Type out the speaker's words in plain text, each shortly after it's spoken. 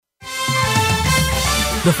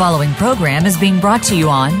The following program is being brought to you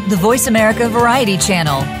on the Voice America Variety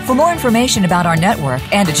Channel. For more information about our network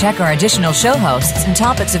and to check our additional show hosts and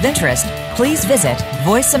topics of interest, please visit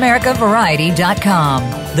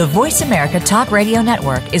voiceamericavariety.com. The Voice America Talk Radio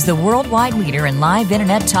Network is the worldwide leader in live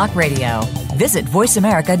Internet talk radio. Visit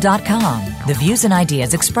voiceamerica.com. The views and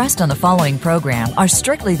ideas expressed on the following program are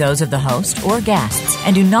strictly those of the host or guests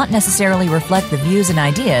and do not necessarily reflect the views and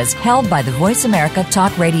ideas held by the Voice America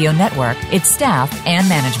Talk Radio Network, its staff, and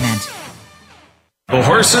management. The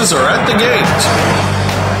horses are at the gate.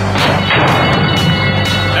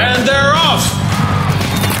 And they're off!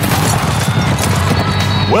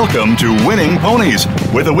 Welcome to Winning Ponies.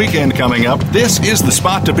 With a weekend coming up, this is the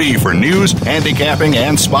spot to be for news, handicapping,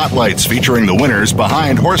 and spotlights featuring the winners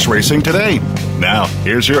behind horse racing today. Now,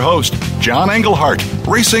 here's your host, John Englehart,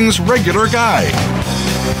 racing's regular guy.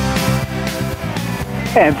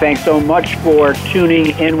 And thanks so much for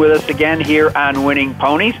tuning in with us again here on Winning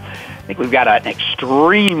Ponies. I think we've got an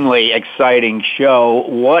extremely exciting show.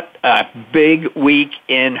 What a big week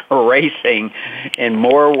in racing in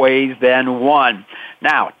more ways than one.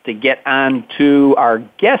 Now, to get on to our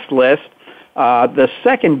guest list, the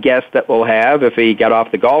second guest that we'll have, if he got off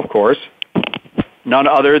the golf course, none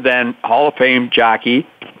other than Hall of Fame jockey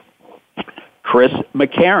Chris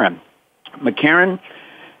McCarron. McCarron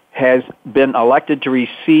has been elected to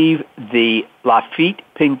receive the Lafitt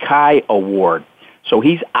Pincay Award. So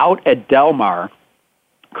he's out at Del Mar.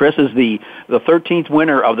 Chris is the 13th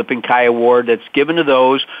winner of the Pincay Award that's given to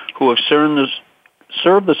those who have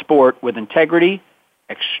served the sport with integrity,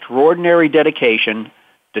 extraordinary dedication,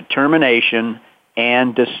 determination,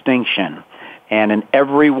 and distinction. And in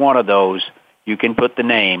every one of those, you can put the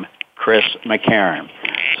name Chris McCarron.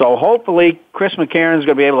 So hopefully Chris McCarron is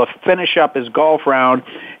going to be able to finish up his golf round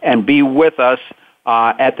and be with us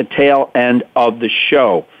at the tail end of the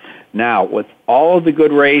show. Now, with all of the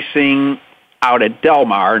good racing out at Del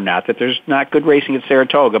Mar, not that there's not good racing at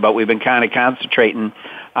Saratoga, but we've been kind of concentrating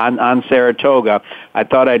on Saratoga, I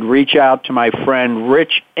thought I'd reach out to my friend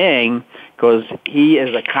Rich Eng, because he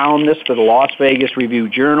is a columnist for the Las Vegas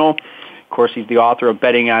Review-Journal. Of course, he's the author of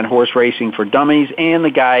Betting on Horse Racing for Dummies and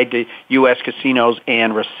the Guide to U.S. Casinos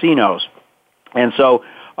and Racinos. And so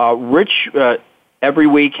Rich every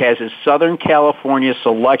week has his Southern California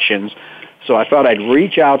selections, so I thought I'd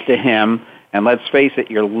reach out to him. And let's face it,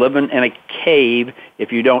 you're living in a cave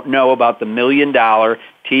if you don't know about the $1 million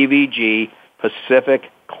TVG Pacific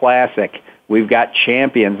Classic. We've got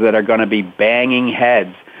champions that are going to be banging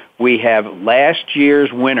heads. We have last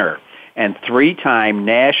year's winner and three-time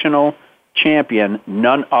national champion,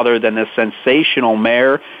 none other than the sensational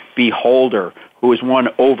mare Beholder, who has won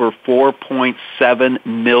over $4.7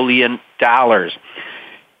 million.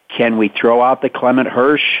 Can we throw out the Clement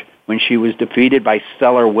Hirsch when she was defeated by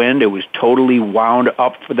Stellar Wind? It was totally wound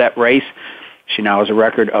up for that race. She now has a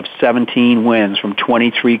record of 17 wins from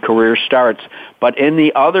 23 career starts. But in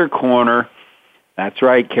the other corner, that's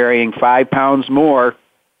right, carrying 5 pounds more,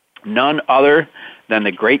 none other than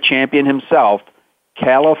the great champion himself,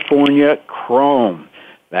 California Chrome.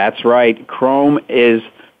 That's right, Chrome is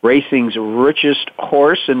racing's richest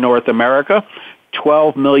horse in North America,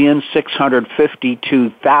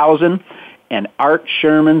 $12,652,000. And Art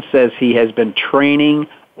Sherman says he has been training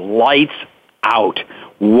lights out.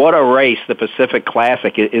 What a race the Pacific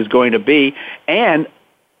Classic is going to be. And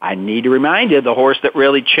I need to remind you, the horse that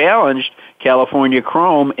really challenged California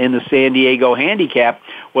Chrome in the San Diego Handicap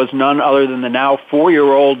was none other than the now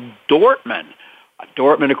 4-year-old Dortmund.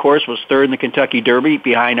 Dortmund, of course, was third in the Kentucky Derby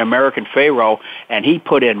behind American Pharaoh, and he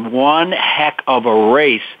put in one heck of a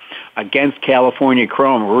race against California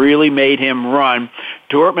Chrome, really made him run.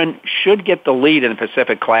 Dortmund should get the lead in the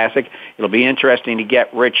Pacific Classic. It'll be interesting to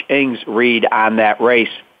get Rich Eng's read on that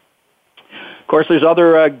race. Of course, there's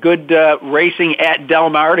other good racing at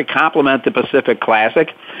Del Mar to complement the Pacific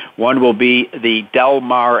Classic. One will be the Del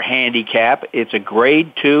Mar Handicap. It's a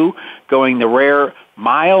Grade 2, going the rare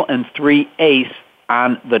 1 3/8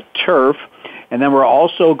 on the turf. And then we're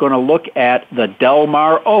also going to look at the Del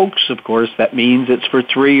Mar Oaks. Of course, that means it's for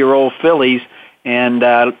 3-year-old fillies. And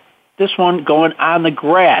this one going on the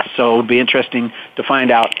grass. So it'll be interesting to find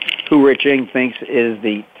out who Rich Eng thinks is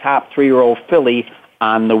the top 3-year-old filly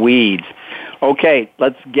on the weeds. Okay,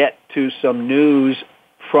 let's get to some news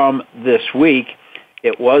from this week.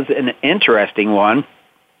 It was an interesting one.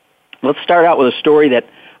 Let's start out with a story that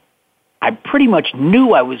I pretty much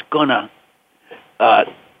knew I was going to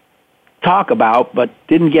talk about, but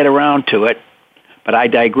didn't get around to it. But I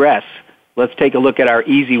digress. Let's take a look at our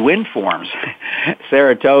easy win forms.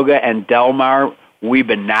 Saratoga and Del Mar, we've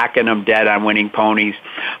been knocking them dead on Winning Ponies.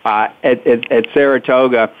 At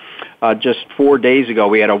Saratoga, just 4 days ago.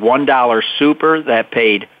 We had a $1 super that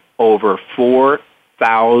paid over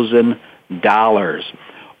 $4,000.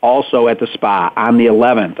 Also at the spa on the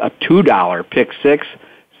 11th, a $2 pick six,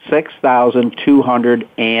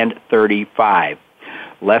 $6,235.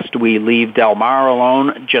 Lest we leave Del Mar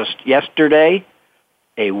alone, just yesterday,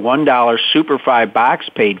 a $1 Super 5 box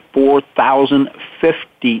paid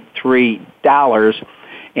 $4,053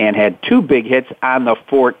 and had two big hits on the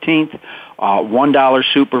 14th. $1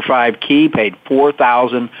 Super 5 key paid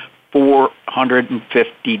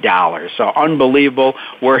 $4,450. So unbelievable.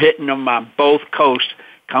 We're hitting them on both coasts.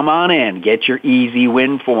 Come on in. Get your easy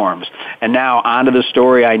win forms. And now on to the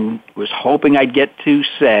story I was hoping I'd get to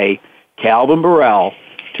say, Calvin Borel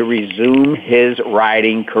to resume his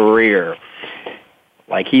riding career.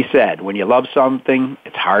 Like he said, when you love something,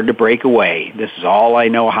 it's hard to break away. This is all I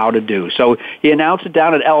know how to do. So he announced it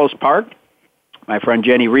down at Ellis Park. My friend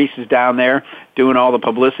Jenny Reese is down there doing all the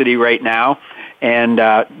publicity right now. And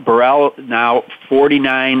Borel, now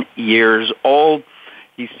 49 years old.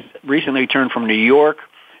 He's recently returned from New York.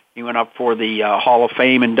 He went up for the Hall of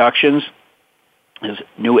Fame inductions. His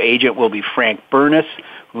new agent will be Frank Burness,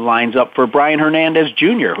 who lines up for Brian Hernandez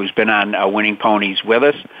Jr., who's been on Winning Ponies with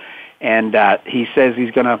us. And he says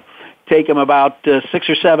he's going to take him about 6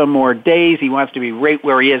 or 7 more days. He wants to be right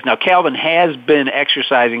where he is. Now, Calvin has been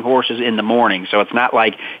exercising horses in the morning, so it's not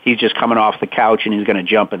like he's just coming off the couch and he's going to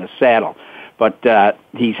jump in the saddle. But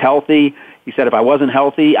he's healthy. He said, if I wasn't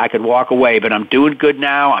healthy, I could walk away, but I'm doing good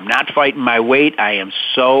now. I'm not fighting my weight. I am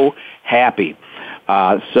so happy.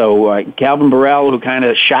 So Calvin Borel, who kind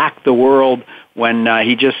of shocked the world when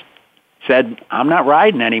he just said, I'm not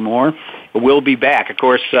riding anymore, will be back. Of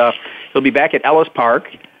course, he'll be back at Ellis Park.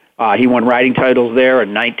 He won riding titles there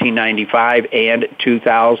in 1995 and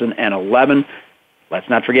 2011. Let's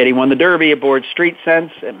not forget he won the Derby aboard Street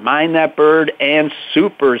Sense and Mind That Bird and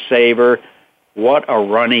Super Saver. What a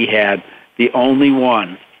run he had. The only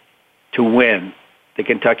one to win the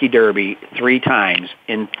Kentucky Derby 3 times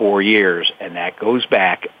in 4 years, and that goes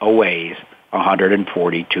back a ways,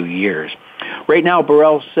 142 years. Right now,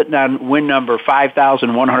 Borel's sitting on win number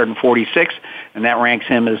 5,146, and that ranks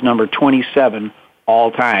him as number 27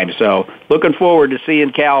 all time. So looking forward to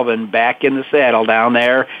seeing Calvin back in the saddle down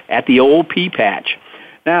there at the old pea patch.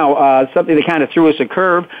 Now, something that kind of threw us a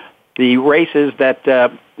curve, the races that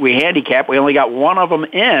we handicap, we only got one of them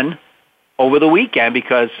in over the weekend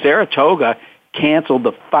because Saratoga canceled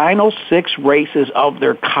the final 6 races of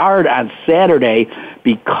their card on Saturday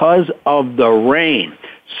because of the rain.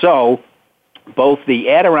 So both the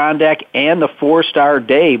Adirondack and the 4-Star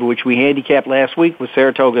Dave, which we handicapped last week with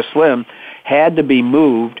Saratoga Slim, had to be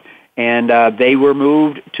moved, and they were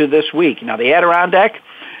moved to this week. Now, the Adirondack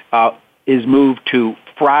is moved to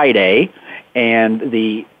Friday, and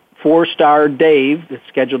the 4-Star Dave, that's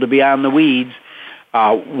scheduled to be on the weeds,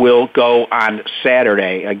 will go on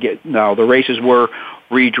Saturday. Now, the races were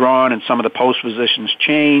redrawn and some of the post positions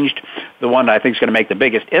changed. The one that I think is going to make the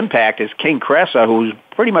biggest impact is King Cressa, who's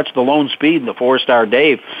pretty much the lone speed in the 4-Star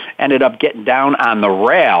Dave, ended up getting down on the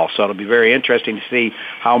rail. So it'll be very interesting to see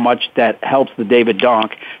how much that helps the David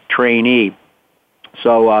Donk trainee.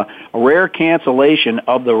 So a rare cancellation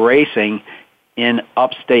of the racing in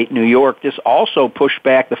upstate New York. This also pushed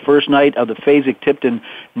back the first night of the Fasig-Tipton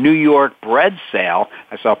New York bred sale.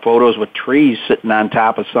 I saw photos with trees sitting on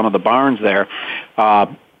top of some of the barns there.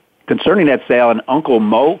 Concerning that sale, an Uncle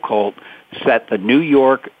Mo colt set the New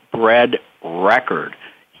York bred record.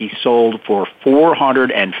 He sold for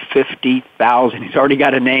 $450,000. He's already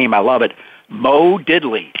got a name. I love it. Mo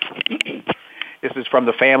Diddley. This is from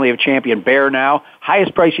the family of Champion Bear now.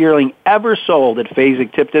 Highest price yearling ever sold at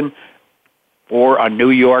Fasig-Tipton for a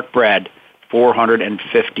New York bred,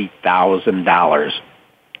 $450,000.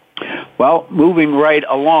 Well, moving right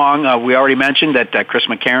along, we already mentioned that Chris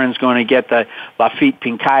McCarron's going to get the Lafitt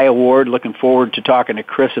Pincay Award. Looking forward to talking to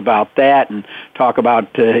Chris about that and talk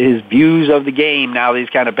about his views of the game now that he's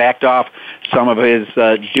kind of backed off some of his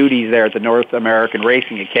duties there at the North American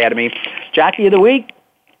Racing Academy. Jockey of the Week,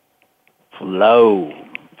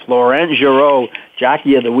 Florent Giraud,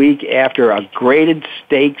 Jockey of the Week after a graded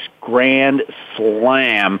stakes Grand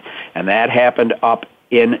Slam, and that happened up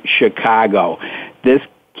in Chicago. This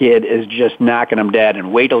kid is just knocking him dead,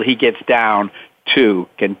 and wait till he gets down to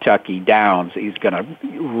Kentucky Downs. He's going to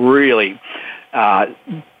really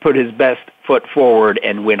put his best foot forward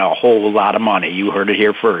and win a whole lot of money. You heard it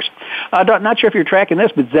here first. Not sure if you're tracking this,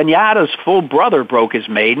 but Zenyatta's full brother broke his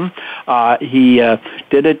maiden. He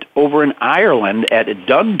did it over in Ireland at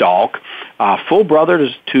Dundalk. Full brother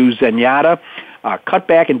to Zenyatta. Cut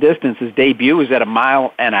back in distance. His debut was at 1.5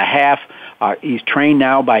 miles. He's trained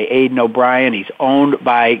now by Aidan O'Brien. He's owned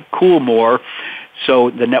by Coolmore. So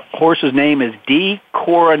the horse's name is D.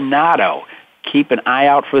 Coronado. Keep an eye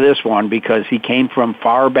out for this one because he came from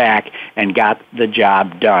far back and got the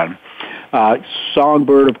job done.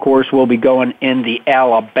 Songbird, of course, will be going in the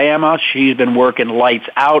Alabama. She's been working lights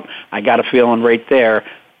out. I got a feeling right there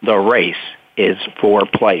the race is for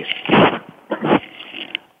place.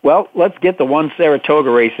 Well, let's get the one Saratoga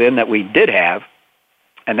race in that we did have,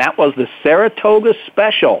 and that was the Saratoga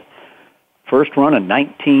Special. First run in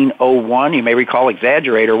 1901. You may recall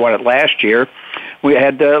Exaggerator won it last year. We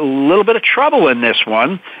had a little bit of trouble in this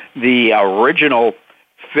one. The original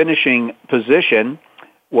finishing position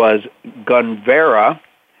was Gunvera,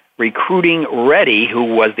 Recruiting Ready,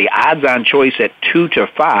 who was the odds-on choice at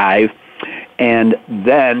 2-5, and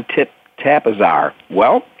then Tip Tapazar.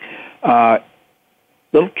 Well,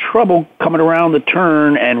 little trouble coming around the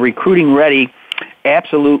turn, and Recruiting Ready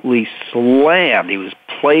absolutely slammed. He was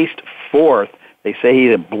placed fourth. They say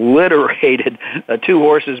he obliterated two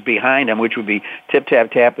horses behind him, which would be Tip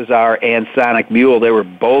Tapazar and Sonic Mule. They were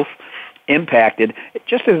both impacted.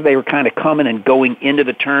 Just as they were kind of coming and going into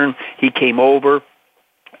the turn, he came over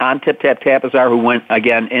on Tip Tapazar, who went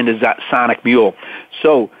again into Sonic Mule.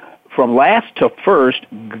 So from last to first,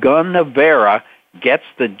 Gunvera gets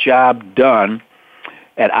the job done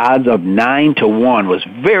at odds of 9-1. Was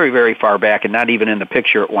very, very far back and not even in the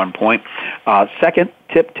picture at one point. Second,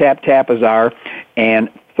 Tip Tapazar, and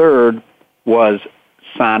third was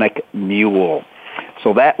Sonic Mule.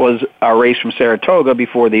 So that was our race from Saratoga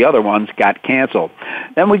before the other ones got canceled.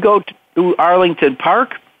 Then we go to Arlington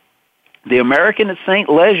Park, the American at St.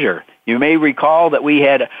 Leger. You may recall that we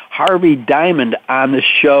had Harvey Diamond on the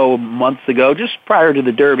show months ago, just prior to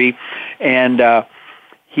the Derby, and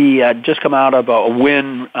he had just come out of a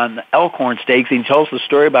win on the Elkhorn Stakes. He tells the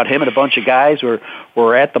story about him and a bunch of guys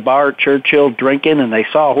were at the bar at Churchill drinking, and they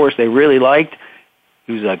saw a horse they really liked.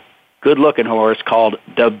 He was a good-looking horse called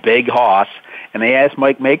the Big Hoss, and they asked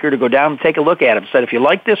Mike Maker to go down and take a look at him. Said, if you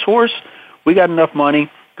like this horse, we got enough money,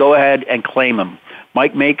 go ahead and claim him.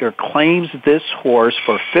 Mike Maker claims this horse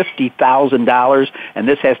for $50,000, and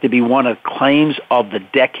this has to be one of the claims of the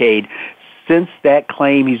decade. Since that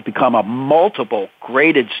claim, he's become a multiple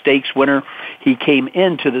graded stakes winner. He came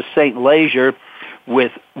into the St. Leger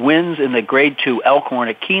with wins in the Grade 2 Elkhorn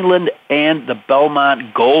at Keeneland and the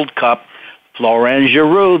Belmont Gold Cup. Florent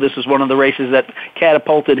Giroux, this is one of the races that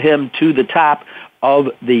catapulted him to the top of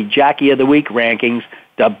the Jockey of the Week rankings.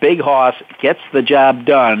 The Big Hoss gets the job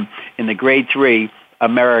done in the Grade 3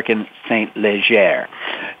 American St. Leger.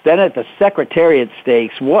 Then at the Secretariat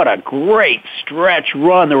Stakes, what a great stretch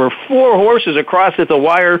run. There were 4 horses across at the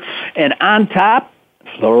wire, and on top,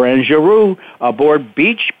 Florent Giroux aboard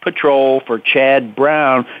Beach Patrol for Chad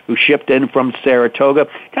Brown, who shipped in from Saratoga.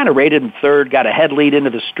 Kind of rated in third, got a head lead into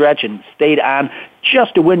the stretch, and stayed on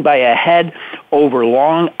just to win by a head over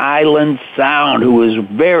Long Island Sound, who was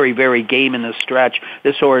very, very game in the stretch.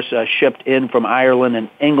 This horse shipped in from Ireland and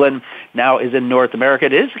England, now is in North America.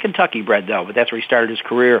 It is a Kentucky bred, though, but that's where he started his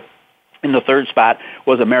career. In the third spot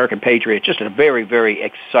was American Patriot, just a very, very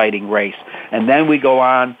exciting race. And then we go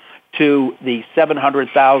on to the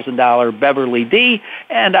 $700,000 Beverly D,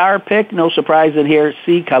 and our pick, no surprise in here,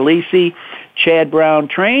 C. Khaleesi, Chad Brown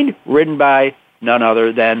trained, ridden by none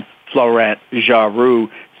other than Florent Giroux.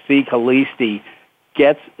 C. Khaleesi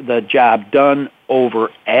gets the job done over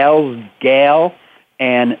Al's Gal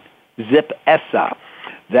and Zip Essa.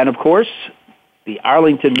 Then, of course, the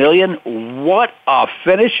Arlington Million. What a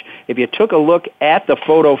finish. If you took a look at the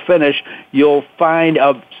photo finish, you'll find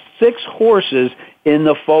 6 horses in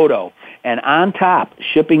the photo. And on top,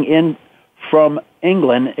 shipping in from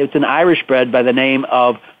England, it's an Irish bred by the name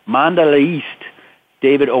of Mondelist.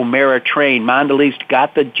 David O'Mara trained. Mondelist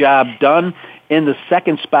got the job done. In the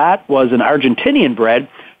second spot was an Argentinian bred,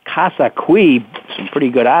 Casa Qui, some pretty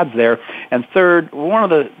good odds there. And third, one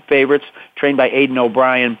of the favorites, trained by Aidan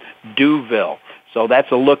O'Brien, Duville. So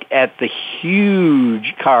that's a look at the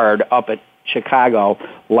huge card up at Chicago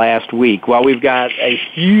last week. Well, we've got a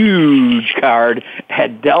huge card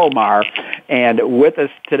at Del Mar, and with us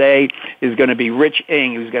today is going to be Rich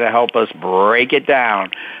Ing, who's going to help us break it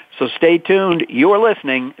down. So stay tuned. You're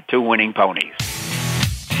listening to Winning Ponies.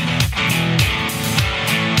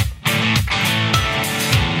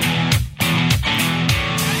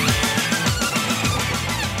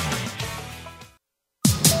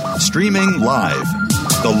 Streaming live,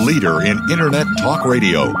 the leader in Internet talk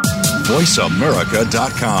radio.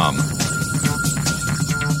 VoiceAmerica.com.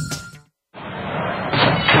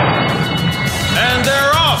 And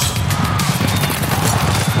they're off.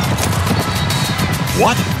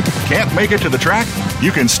 What? Can't make it to the track?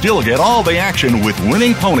 You can still get all the action with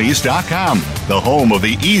winningponies.com, the home of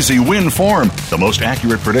the easy win form, the most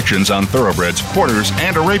accurate predictions on thoroughbreds, quarters,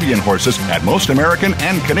 and Arabian horses at most American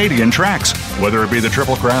and Canadian tracks. Whether it be the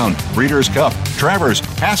Triple Crown, Breeders' Cup, Travers,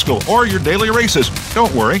 Haskell, or your daily races,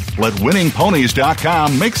 don't worry. Let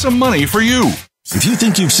winningponies.com make some money for you. If you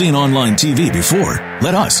think you've seen online TV before,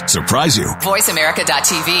 let us surprise you.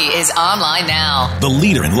 VoiceAmerica.tv is online now. The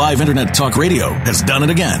leader in live Internet talk radio has done it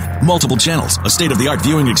again. Multiple channels, a state-of-the-art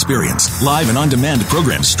viewing experience, live and on-demand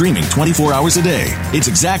programs streaming 24 hours a day. It's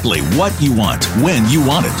exactly what you want, when you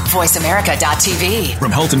want it. VoiceAmerica.tv.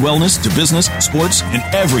 From health and wellness to business, sports, and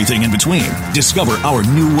everything in between. Discover our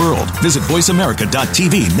new world. Visit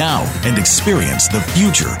VoiceAmerica.tv now and experience the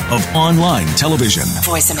future of online television.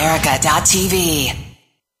 VoiceAmerica.tv.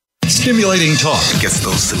 Stimulating talk. It gets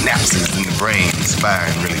those synapses in the brain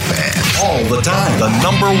firing really fast. All the time. The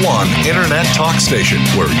 #1 Internet talk station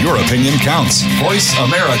where your opinion counts.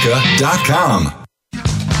 VoiceAmerica.com.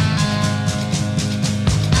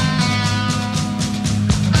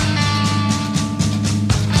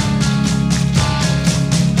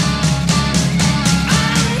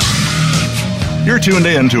 You're tuned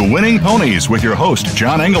in to Winning Ponies with your host,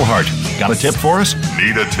 John Englehart. Got a tip for us?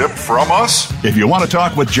 Need a tip from us? If you want to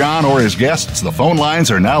talk with John or his guests, the phone lines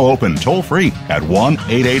are now open toll-free at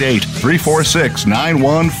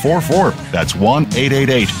 1-888-346-9144. That's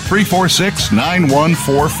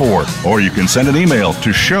 1-888-346-9144. Or you can send an email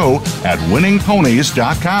to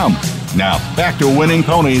show@winningponies.com. Now, back to Winning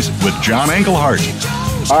Ponies with John Englehart.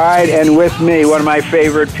 All right, and with me, one of my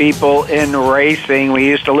favorite people in racing. We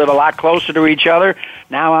used to live a lot closer to each other.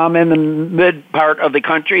 Now I'm in the mid part of the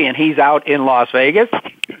country, and he's out in Las Vegas.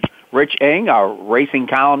 Rich Eng, our racing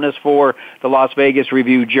columnist for the Las Vegas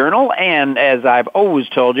Review-Journal, and as I've always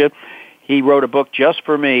told you, he wrote a book just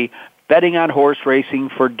for me, Betting on Horse Racing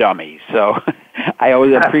for Dummies. So I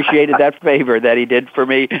always appreciated that favor that he did for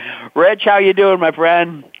me. Rich, how you doing, my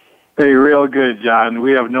friend? Hey, real good, John.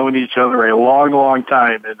 We have known each other a long, long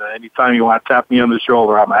time, and anytime you want to tap me on the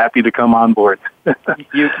shoulder, I'm happy to come on board.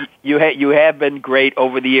 You have been great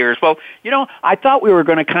over the years. Well, I thought we were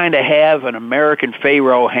going to kind of have an American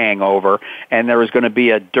Pharaoh hangover, and there was going to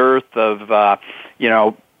be a dearth of,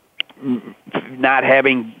 not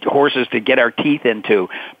having horses to get our teeth into.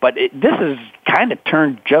 But this has kind of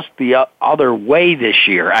turned just the other way this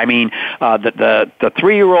year. I mean, the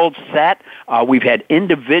 3-year-old set, we've had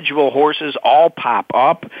individual horses all pop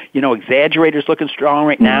up. Exaggerators looking strong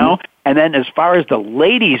right now. And then as far as the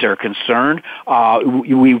ladies are concerned,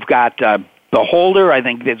 we've got the Holder. I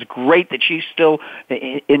think it's great that she's still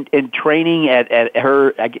in training at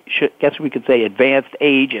her, I guess we could say, advanced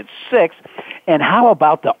age at 6. And how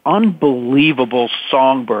about the unbelievable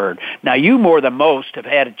Songbird? Now, you more than most have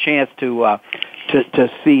had a chance to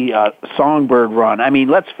see Songbird run. I mean,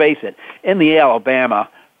 let's face it, in the Alabama,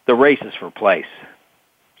 the race is for place.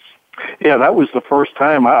 Yeah, that was the first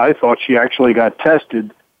time I thought she actually got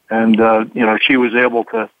tested, and she was able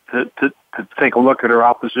to take a look at her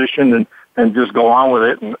opposition and just go on with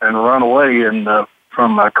it and run away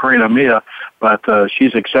from Karina Mia. But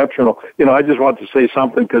she's exceptional. I just want to say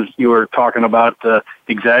something because you were talking about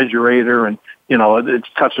Exaggerator and, it's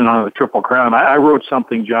touching on the Triple Crown. I wrote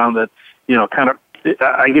something, John, that,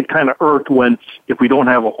 I get kind of irked when, if we don't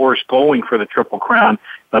have a horse going for the Triple Crown,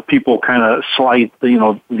 people kind of slight,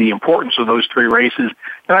 the importance of those 3 races.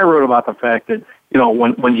 And I wrote about the fact that,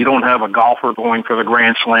 when you don't have a golfer going for the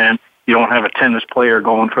Grand Slam, you don't have a tennis player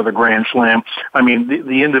going for the Grand Slam. I mean,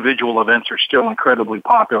 the individual events are still incredibly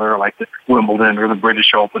popular, like the Wimbledon or the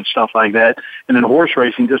British Open, stuff like that. And in horse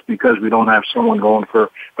racing, just because we don't have someone going for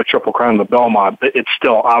a Triple Crown, the Belmont, it's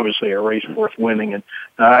still obviously a race worth winning. And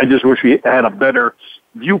I just wish we had a better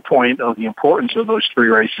viewpoint of the importance of those 3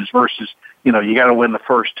 races versus, you got to win the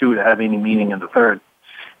first 2 to have any meaning in the third.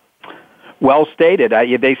 Well stated.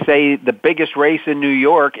 They say the biggest race in New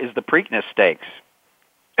York is the Preakness Stakes.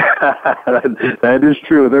 That is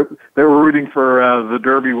true. They're rooting for the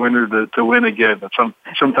Derby winner to win again.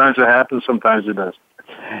 Sometimes it happens, sometimes it doesn't.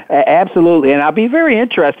 Absolutely, and I'll be very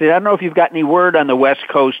interested. I don't know if you've got any word on the West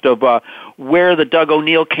Coast of where the Doug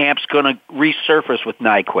O'Neill camp's going to resurface with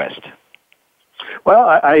Nyquist.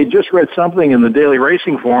 Well, I just read something in the Daily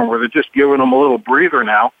Racing Forum where they're just giving him a little breather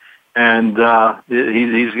now, and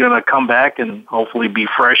he's going to come back and hopefully be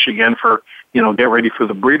fresh again for, get ready for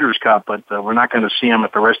the Breeders' Cup. But we're not going to see him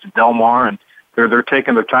at the rest of Del Mar, and they're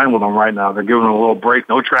taking their time with him right now. They're giving him a little break.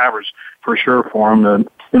 No Travers for sure for him. And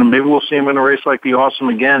maybe we'll see him in a race like the Awesome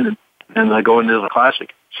again and go into the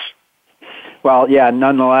Classic. Well, yeah.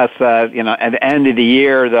 Nonetheless, at the end of the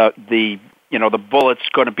year, the the bullet's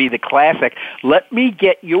going to be the classic. Let me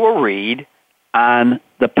get your read on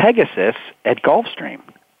the Pegasus at Gulfstream.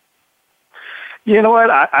 You know what?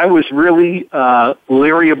 I was really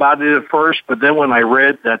leery about it at first, but then when I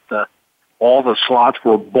read that all the slots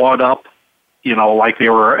were bought up, like they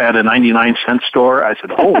were at a 99-cent store, I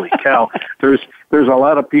said, holy cow, there's a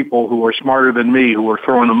lot of people who are smarter than me who are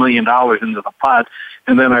throwing $1 million into the pot.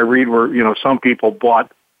 And then I read where, some people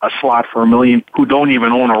bought a slot for $1 million who don't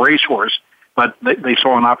even own a racehorse, but they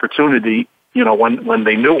saw an opportunity, when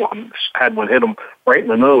they knew one, had one hit them right in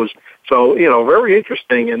the nose. So, very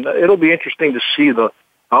interesting, and it'll be interesting to see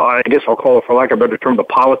I guess I'll call it, for lack of a better term, the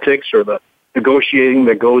politics or the negotiating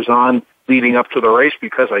that goes on leading up to the race,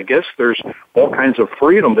 because I guess there's all kinds of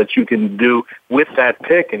freedom that you can do with that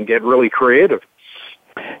pick and get really creative.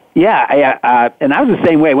 Yeah, and I was the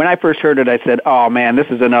same way. When I first heard it, I said, oh, man, this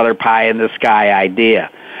is another pie-in-the-sky idea.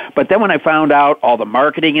 But then when I found out all the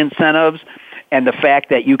marketing incentives and the fact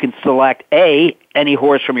that you can select, A, any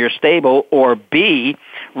horse from your stable, or B,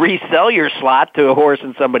 resell your slot to a horse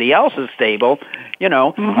in somebody else's stable,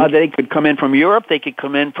 they could come in from Europe, they could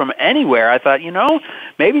come in from anywhere. I thought,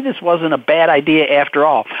 maybe this wasn't a bad idea after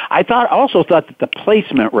all. I also thought that the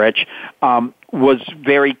placement, Rich, was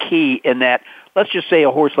very key in that, let's just say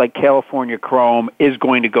a horse like California Chrome is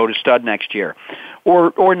going to go to stud next year,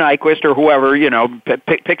 or Nyquist or whoever,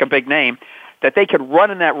 pick a big name, that they could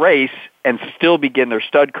run in that race and still begin their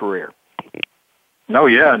stud career. Oh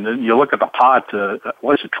yeah, and then you look at the pot.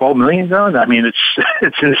 What is it, $12 million down? I mean,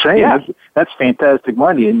 it's insane. Yeah. That's fantastic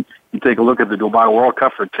money. And you take a look at the Dubai World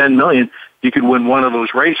Cup for $10 million, you could win one of those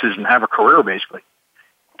races and have a career, basically.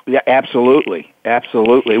 Yeah, absolutely.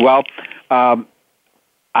 Well,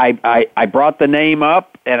 I brought the name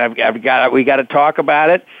up, and we got to talk about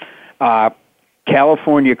it.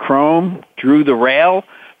 California Chrome drew the rail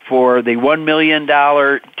for the $1 million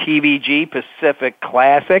TVG Pacific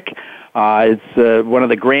Classic. It's one of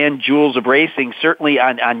the grand jewels of racing, certainly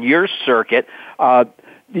on your circuit.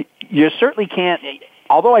 You certainly can't,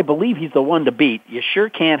 although I believe he's the one to beat, you sure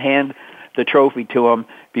can't hand the trophy to him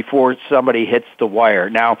before somebody hits the wire.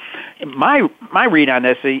 Now, my read on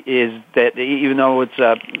this is that even though it's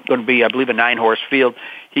going to be, I believe, a 9-horse field,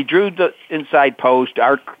 he drew the inside post.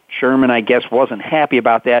 Art Sherman, I guess, wasn't happy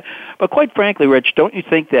about that. But quite frankly, Rich, don't you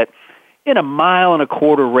think that in a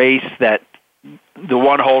 1.25 mile race that the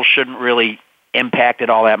one hole shouldn't really impact it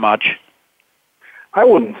all that much? I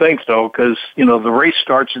wouldn't think so, because, the race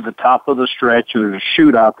starts at the top of the stretch. There's a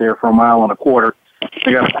chute out there for 1.25 miles.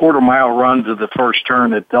 You got a 1/4 mile run to the first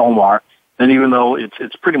turn at Del Mar. And even though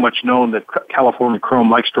it's pretty much known that California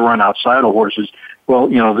Chrome likes to run outside of horses, well,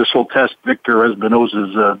 this will test Victor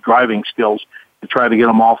Espinosa's driving skills to try to get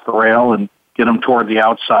him off the rail and get him toward the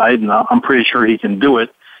outside. And I'm pretty sure he can do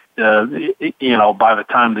it, by the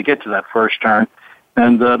time they get to that first turn.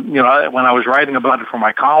 And, when I was writing about it for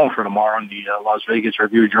my column for tomorrow in the Las Vegas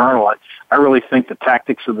Review-Journal, I really think the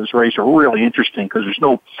tactics of this race are really interesting, because there's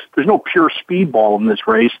no pure speedball in this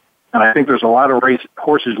race. And I think there's a lot of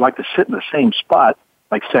horses like to sit in the same spot,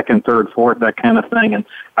 like second, third, fourth, that kind of thing. And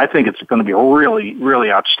I think it's going to be a really, really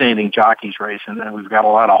outstanding jockeys race. And we've got a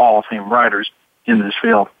lot of Hall of Fame riders in this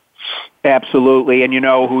field. Absolutely, and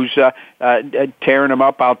who's tearing them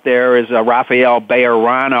up out there is Rafael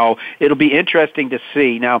Bejarano. It'll be interesting to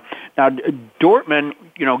see. Now Dortmund,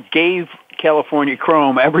 gave California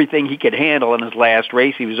Chrome everything he could handle in his last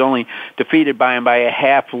race. He was only defeated by him by a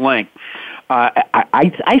half length.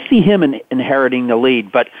 I see him inheriting the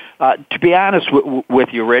lead, but to be honest with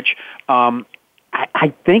you, Rich,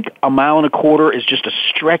 I think 1.25 miles is just a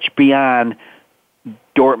stretch beyond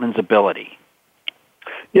Dortmund's ability.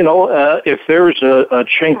 If there's a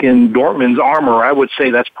chink in Dortmund's armor, I would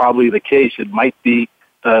say that's probably the case. It might be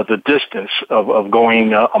the distance of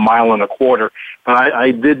going 1.25 miles. But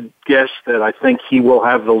I did guess that I think he will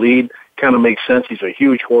have the lead. Kind of makes sense. He's a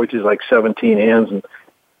huge horse. He's like 17 hands and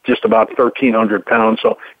just about 1,300 pounds.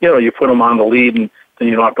 So, you put him on the lead, and then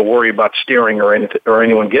you don't have to worry about steering or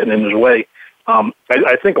anyone getting in his way.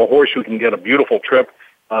 I think a horse who can get a beautiful trip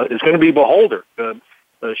is going to be Beholder.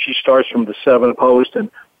 She starts from the 7th post, and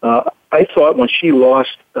I thought when she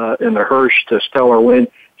lost in the Hirsch to Stellar Wind,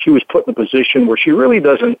 she was put in a position where she really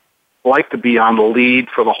doesn't like to be on the lead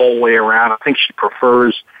for the whole way around. I think she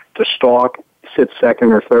prefers to stalk, sit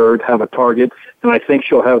second or third, have a target, and I think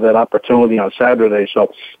she'll have that opportunity on Saturday.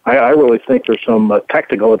 So I really think there's some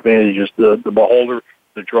tactical advantages, the Beholder,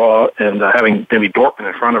 the draw, and having maybe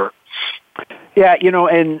Dortmund in front of her. Yeah, you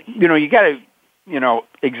got to,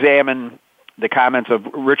 examine the comments of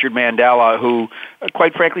Richard Mandela, who,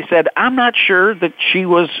 quite frankly, said, I'm not sure that she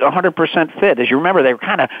was 100% fit. As you remember, they were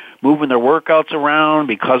kind of moving their workouts around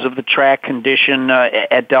because of the track condition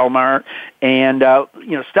at Del Mar. And,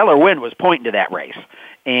 Stellar Wind was pointing to that race.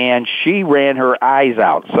 And she ran her eyes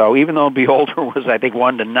out. So even though Beholder was, I think,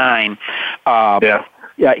 1-9,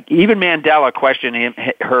 even Mandela questioned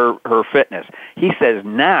her fitness. He says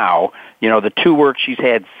now, the 2 works she's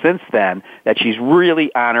had since then, that she's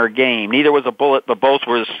really on her game. Neither was a bullet, but both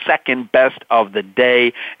were second best of the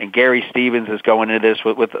day. And Gary Stevens is going into this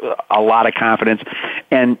with a lot of confidence.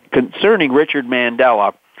 And concerning Richard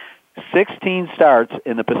Mandela, 16 starts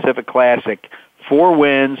in the Pacific Classic, 4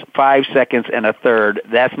 wins, 5 seconds, and a third.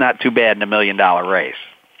 That's not too bad in $1 million race.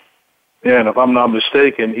 Yeah, and if I'm not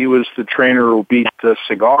mistaken, he was the trainer who beat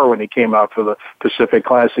Cigar when he came out for the Pacific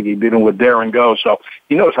Classic. He beat him with Dare and Go, so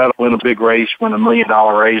he knows how to win a big race, win $1 million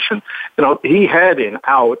race. And, he had an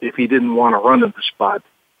out if he didn't want to run in the spot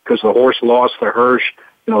because the horse lost to Hirsch.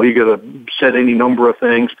 He could have said any number of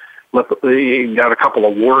things. He got a couple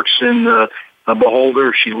of works in the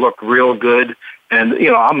Beholder. She looked real good. And,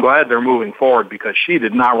 I'm glad they're moving forward because she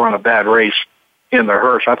did not run a bad race in the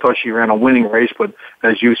Hirsch. I thought she ran a winning race, but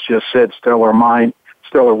as you just said, Stellar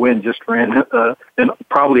Wind just ran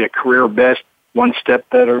probably a career best, 1 step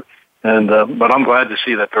better. And but I'm glad to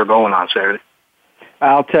see that they're going on Saturday.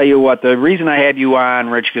 I'll tell you what, the reason I had you on,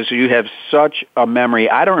 Rich, because you have such a memory.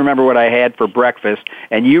 I don't remember what I had for breakfast,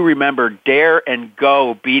 and you remember Dare and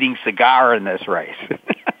Go beating Cigar in this race.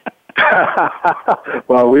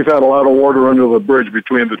 Well, we've had a lot of water under the bridge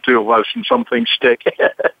between the two of us, and some things stick.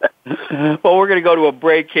 Well, we're going to go to a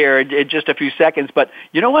break here in just a few seconds. But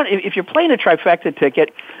you know what? If you're playing a trifecta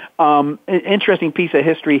ticket, an interesting piece of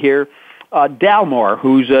history here. Dalmore,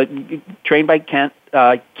 who's trained by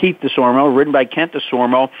Keith DeSormo, ridden by Kent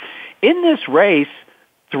DeSormo. In this race,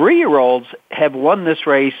 3-year-olds have won this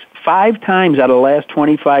race 5 times out of the last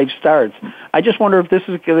 25 starts. I just wonder if this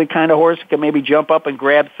is the kind of horse that can maybe jump up and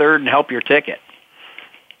grab third and help your ticket.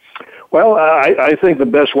 Well, I think the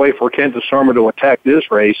best way for Kent DeSormo to attack this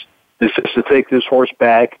race is just to take this horse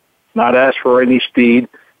back, not ask for any speed,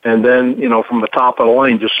 and then, from the top of the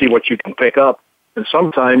lane, just see what you can pick up. And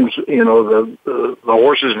sometimes, the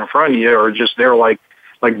horses in front of you are just there like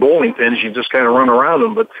bowling pins. You just kind of run around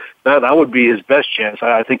them. But that would be his best chance.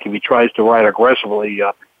 I think if he tries to ride aggressively,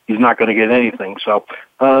 he's not going to get anything. So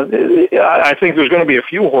I think there's going to be a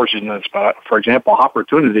few horses in that spot. For example,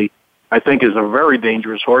 Opportunity, I think, is a very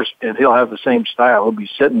dangerous horse, and he'll have the same style. He'll be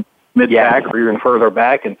sitting mid-back or even further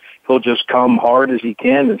back, and he'll just come hard as he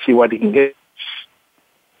can and see what he can get.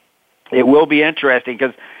 It will be interesting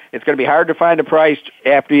because it's going to be hard to find a price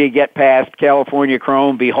after you get past California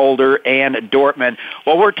Chrome, Beholder, and Dortmund.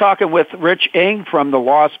 Well, we're talking with Rich Ing from the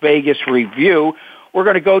Las Vegas Review. We're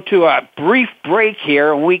going to go to a brief break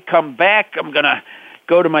here. When we come back, I'm going to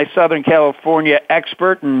go to my Southern California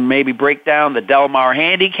expert and maybe break down the Del Mar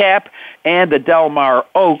Handicap and the Del Mar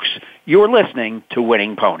Oaks. You're listening to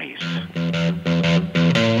Winning Ponies.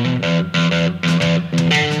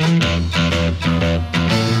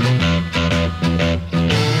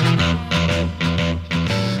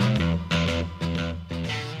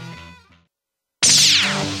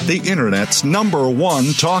 The Internet's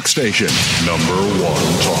 #1 talk station.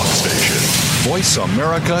 #1 talk station.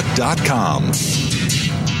 VoiceAmerica.com.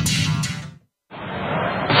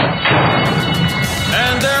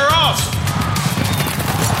 And they're off!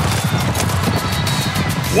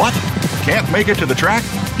 What? Can't make it to the track?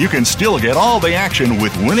 You can still get all the action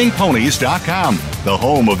with WinningPonies.com, the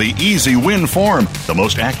home of the easy win form, the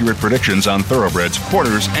most accurate predictions on thoroughbreds,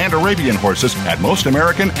 quarters, and Arabian horses at most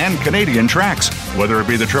American and Canadian tracks. Whether it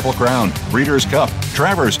be the Triple Crown, Breeders' Cup,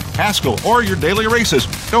 Travers, Haskell, or your daily races,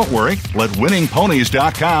 don't worry, let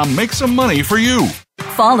WinningPonies.com make some money for you.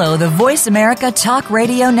 Follow the Voice America Talk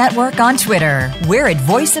Radio Network on Twitter. We're at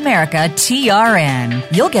Voice America TRN.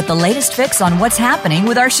 You'll get the latest fix on what's happening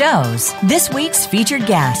with our shows, this week's featured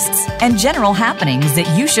guests, and general happenings that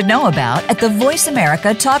you should know about at the Voice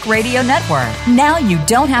America Talk Radio Network. Now you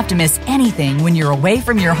don't have to miss anything when you're away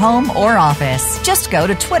from your home or office. Just go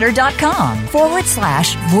to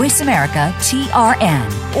twitter.com/Voice America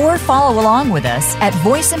TRN or follow along with us at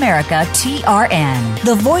Voice America TRN,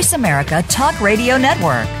 the Voice America Talk Radio Network.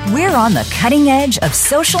 We're on the cutting edge of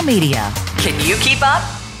social media. Can you keep up?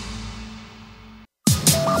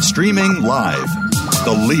 Streaming live.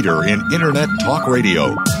 The leader in Internet talk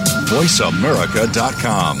radio.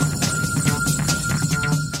 VoiceAmerica.com.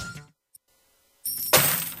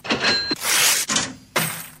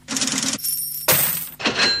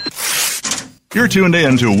 You're tuned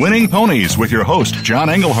in to Winning Ponies with your host, John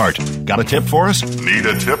Englehart. Got a tip for us? Need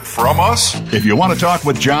a tip from us? If you want to talk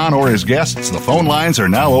with John or his guests, the phone lines are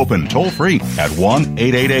now open toll-free at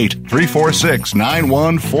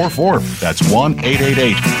 1-888-346-9144. That's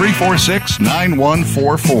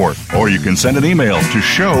 1-888-346-9144. Or you can send an email to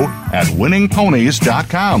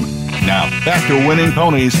show@winningponies.com. Now, back to Winning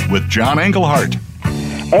Ponies with John Englehart.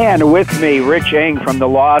 And with me, Rich Eng from the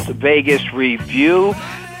Las Vegas Review.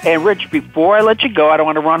 And Rich, before I let you go, I don't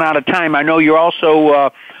want to run out of time. I know you're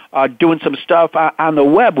also doing some stuff on the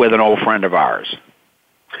web with an old friend of ours.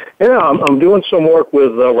 Yeah, I'm doing some work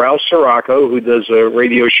with Ralph Sirocco, who does a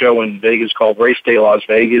radio show in Vegas called Race Day Las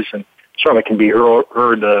Vegas, and certainly can be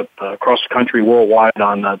heard across the country worldwide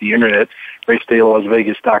on the internet,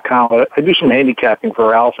 racedaylasvegas.com. I do some handicapping for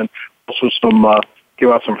Ralph and also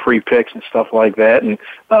give out some free picks and stuff like that. And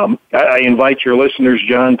I invite your listeners,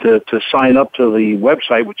 John, to sign up to the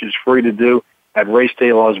website, which is free to do at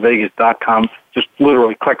racedaylasvegas.com. Just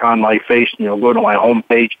literally click on my face and you'll go to my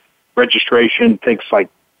homepage. Registration takes like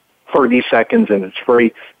 30 seconds and it's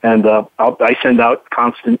free. And I send out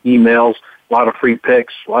constant emails, a lot of free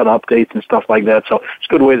picks, a lot of updates and stuff like that. So it's a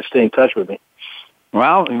good way to stay in touch with me.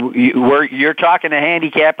 Well, you're talking to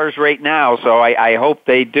handicappers right now, so I hope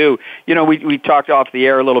they do. You know, we talked off the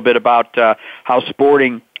air a little bit about how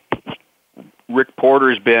sporting Rick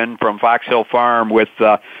Porter's been from Fox Hill Farm with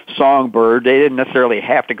Songbird. They didn't necessarily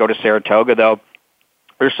have to go to Saratoga, though.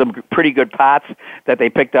 There's some pretty good pots that they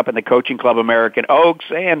picked up in the Coaching Club American Oaks,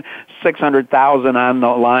 and $600,000 on the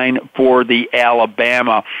line for the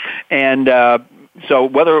Alabama. And so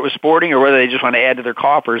whether it was sporting or whether they just want to add to their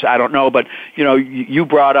coffers, I don't know. But, you know, you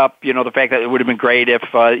brought up, you know, the fact that it would have been great if,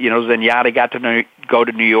 Zenyatta got to go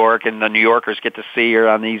to New York and the New Yorkers get to see her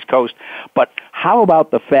on the East Coast. But how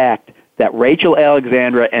about the fact that Rachel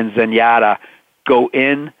Alexandra and Zenyatta go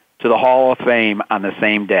in to the Hall of Fame on the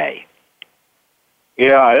same day?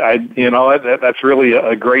 Yeah, that's really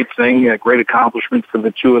a great thing, a great accomplishment for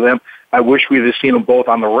the two of them. I wish we'd have seen them both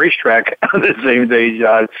on the racetrack on the same day,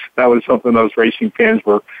 John. That was something those racing fans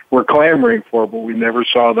were clamoring for, but we never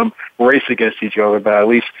saw them race against each other. But at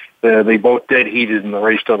least they both dead heated in the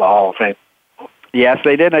race to the Hall of Fame. Yes,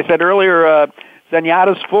 they did. I said earlier,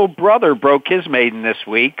 Zenyatta's full brother broke his maiden this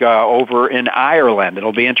week over in Ireland.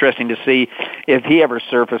 It'll be interesting to see if he ever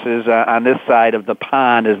surfaces on this side of the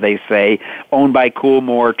pond, as they say, owned by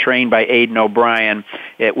Coolmore, trained by Aidan O'Brien.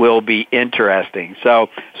 It will be interesting. So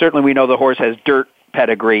certainly we know the horse has dirt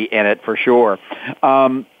pedigree in it for sure.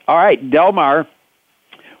 All right, Del Mar,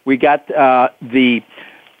 we got the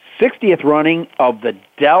 60th running of the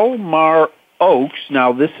Del Mar Oaks.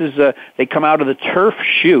 Now this is they come out of the turf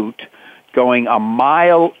chute, going 1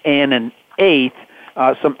 mile and an eighth.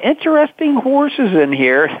 Some interesting horses in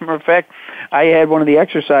here. As a matter of fact, I had one of the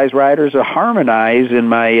exercise riders of Harmonize in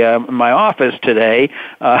my office today,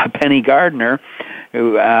 Penny Gardner,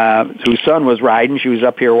 whose son was riding. She was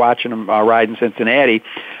up here watching him ride in Cincinnati.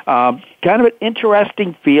 Kind of an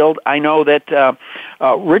interesting field. I know that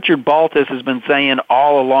Richard Baltus has been saying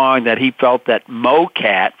all along that he felt that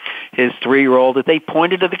Mocat, his 3-year-old, that they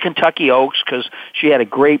pointed to the Kentucky Oaks because she had a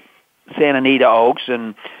great Santa Anita Oaks,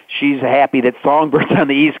 and she's happy that Songbird's on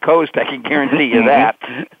the East Coast. I can guarantee you that.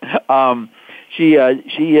 She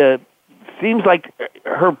seems like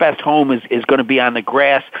her best home is going to be on the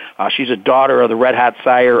grass. She's a daughter of the Red Hot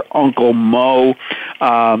sire, Uncle Mo.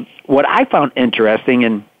 What I found interesting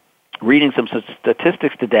in reading some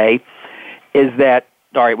statistics today is that,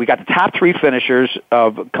 all right, we got the top 3 finishers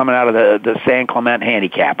coming out of the San Clemente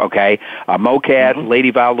Handicap, okay? Mocat,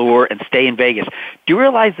 Lady Valor, and Stay in Vegas. Do you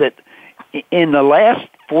realize that in the last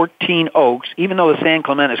 14 Oaks, even though the San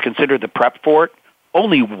Clemente is considered the prep for it,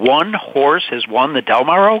 only one horse has won the Del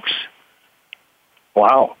Mar Oaks?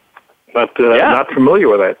 Wow. Not familiar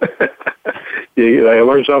with that. I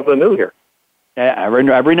learned something new here.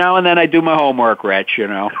 Every now and then I do my homework, Rich, you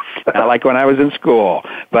know, not like when I was in school.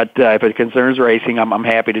 But if it concerns racing, I'm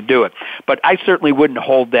happy to do it. But I certainly wouldn't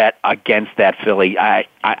hold that against that filly. I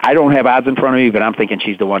don't have odds in front of me, but I'm thinking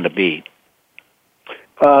she's the one to beat.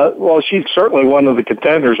 Well, she's certainly one of the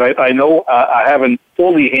contenders. I know I haven't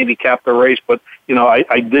fully handicapped the race, but, you know,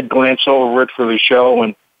 I did glance over it for the show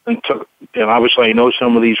and obviously I know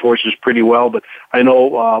some of these horses pretty well, but I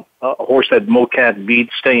know a horse that Mocat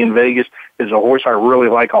beat, Stay in Vegas, is a horse I really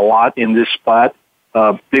like a lot in this spot.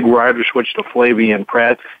 Big rider switch to Flavien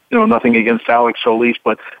Prat. You know, nothing against Alex Solis,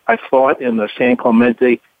 but I thought in the San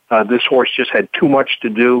Clemente, this horse just had too much to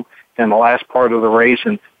do in the last part of the race,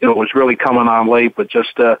 and it was really coming on late, but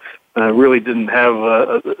just really didn't have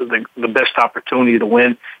the best opportunity to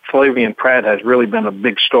win. Flavien Prat has really been a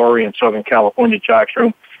big story in Southern California Jock's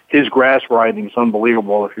Room. his grass riding is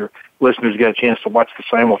unbelievable. If your listeners get a chance to watch the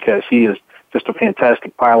simulcast, he is just a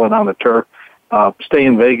fantastic pilot on the turf. Stay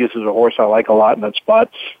in Vegas is a horse I like a lot in that spot.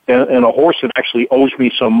 And a horse that actually owes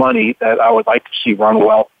me some money that I would like to see run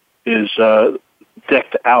well is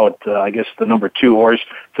Decked Out, I guess the number 2 horse,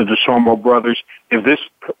 the DeSormo brothers. If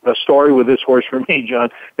the story with this horse for me, John,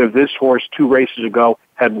 if this horse 2 races ago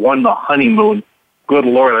had won the Honeymoon, good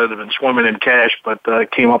Lord, I'd have been swimming in cash, but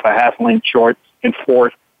came up a half length short in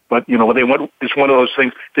 4th. But, you know, it's one of those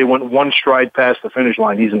things, they went one stride past the finish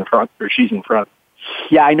line, he's in front, or she's in front.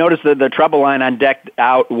 Yeah, I noticed that the trouble line on Decked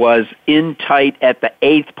Out was in tight at the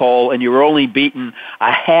 8th pole, and you were only beaten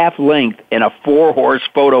a half length in a 4-horse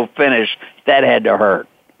photo finish. That had to hurt.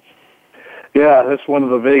 Yeah, that's one of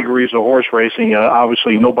the vagaries of horse racing.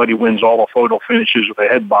 Obviously, nobody wins all the photo finishes with the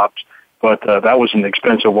head bobs, but that was an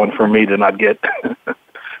expensive one for me to not get.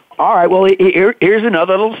 All right, well, here's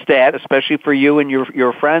another little stat, especially for you and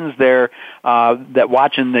your friends there that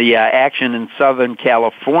watching the action in Southern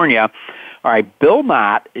California. All right, Bill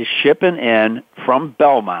Mott is shipping in from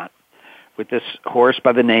Belmont with this horse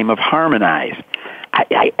by the name of Harmonize.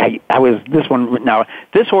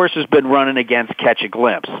 This horse has been running against Catch a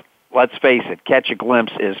Glimpse. Let's face it, Catch a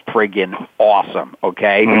Glimpse is friggin' awesome,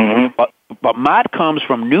 okay? Mm-hmm. But Mott comes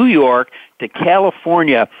from New York to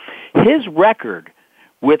California. His record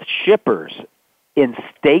with shippers in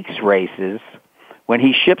stakes races, when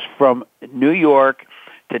he ships from New York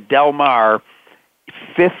to Del Mar,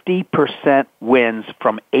 50% wins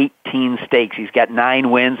from 18 stakes. He's got 9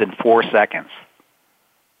 wins in 4 seconds.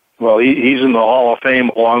 Well, he's in the Hall of Fame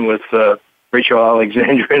along with Rachel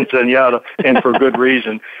Alexander and Zenyatta, and for good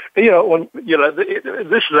reason. This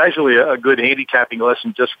is actually a good handicapping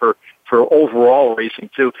lesson just for overall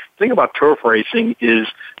racing too. The thing about turf racing is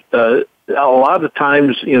a lot of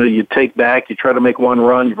times, you take back, you try to make one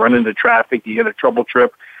run, you run into traffic, you get a trouble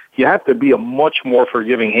trip. You have to be a much more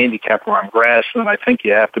forgiving handicapper on grass than I think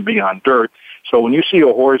you have to be on dirt. So when you see a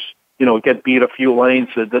horse, get beat a few lanes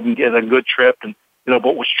that didn't get a good trip and,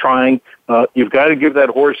 but was trying, you've got to give that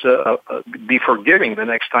horse be forgiving the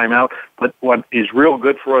next time out. But what is real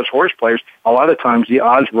good for us horse players, a lot of times the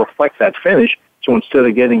odds reflect that finish. So instead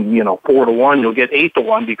of getting, 4-1, you'll get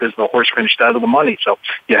 8-1 because the horse finished out of the money. So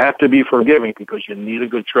you have to be forgiving because you need a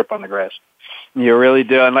good trip on the grass. You really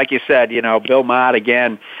do. And like you said, Bill Mott,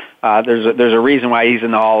 again, there's a reason why he's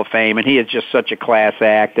in the Hall of Fame, and he is just such a class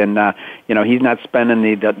act, and, he's not spending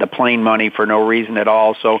the plain money for no reason at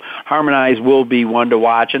all. So Harmonize will be one to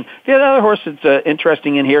watch. And the other horse that's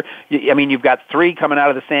interesting in here, you've got 3 coming out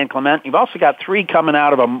of the San Clemente. You've also got 3 coming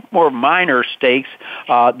out of a more minor stakes,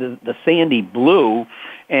 the Sandy Blue.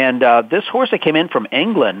 And this horse that came in from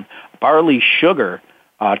England, Barley Sugar,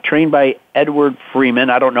 trained by Edward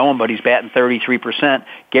Freeman. I don't know him, but he's batting 33%.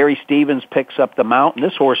 Gary Stevens picks up the mount, and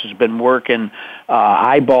this horse has been working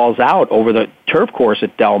eyeballs out over the turf course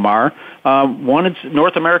at Del Mar. Won its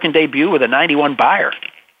North American debut with a 91 Beyer.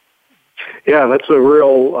 Yeah, that's a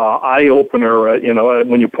real eye-opener.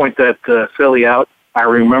 When you point that filly out, I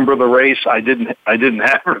remember the race. I didn't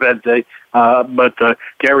have her that day, but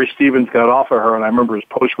Gary Stevens got off of her, and I remember his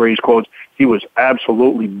post-race quotes. He was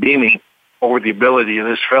absolutely beaming over the ability of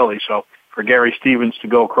this filly. So for Gary Stevens to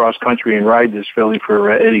go cross country and ride this filly for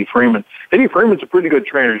Eddie Freeman. Eddie Freeman's a pretty good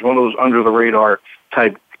trainer. He's one of those under the radar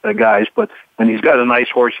type guys, but when he's got a nice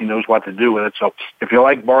horse, he knows what to do with it. So if you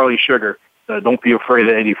like Barley Sugar, don't be afraid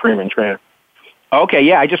of Eddie Freeman trainer. Okay,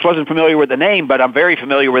 yeah, I just wasn't familiar with the name, but I'm very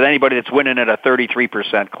familiar with anybody that's winning at a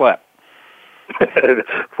 33% clip.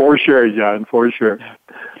 For sure, John, for sure.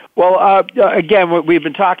 Well, again, we've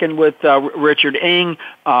been talking with Richard Ng,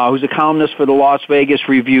 who's a columnist for the Las Vegas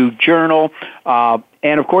Review-Journal.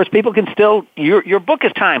 And, of course, people can still, your book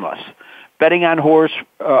is timeless, Betting on Horse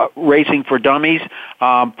Racing for Dummies.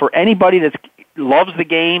 For anybody that loves the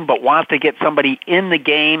game but wants to get somebody in the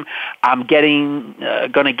game, I'm going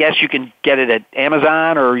to guess you can get it at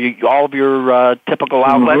Amazon or all of your typical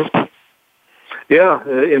outlets. Mm-hmm. Yeah,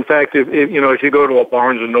 in fact, if you go to a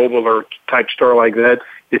Barnes & Noble or type store like that,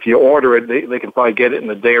 if you order it, they can probably get it in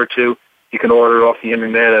a day or two. You can order it off the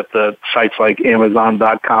internet at the sites like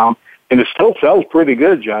Amazon.com, and it still sells pretty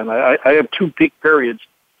good, John. I have 2 peak periods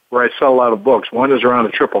where I sell a lot of books. One is around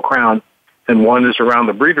the Triple Crown, and one is around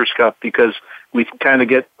the Breeders' Cup because we kind of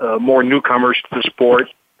get more newcomers to the sport.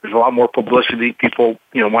 There's a lot more publicity. People,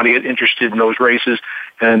 want to get interested in those races,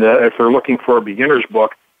 and if they're looking for a beginner's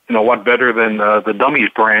book, what better than the Dummies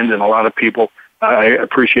brand? And a lot of people, I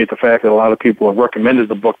appreciate the fact that a lot of people have recommended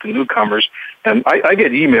the book to newcomers. And I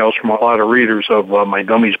get emails from a lot of readers of my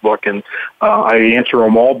Dummies book, and I answer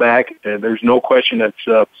them all back. There's no question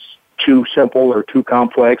that's too simple or too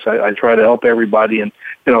complex. I try to help everybody, and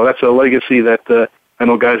that's a legacy that I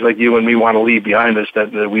know guys like you and me want to leave behind us.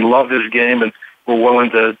 That we love this game, and we're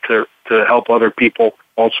willing to help other people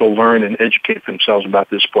also learn and educate themselves about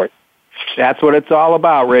this sport. That's what it's all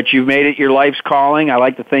about, Rich. You've made it your life's calling. I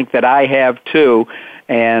like to think that I have too,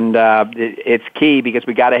 and it's key because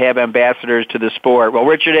we got to have ambassadors to the sport. Well,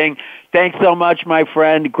 Richard Ing, thanks so much, my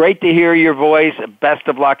friend. Great to hear your voice. Best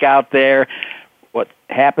of luck out there. What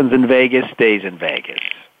happens in Vegas stays in Vegas.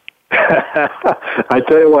 I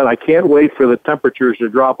tell you what, I can't wait for the temperatures to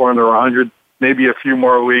drop under 100, maybe a few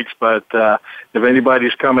more weeks. But if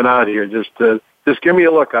anybody's coming out here, just give me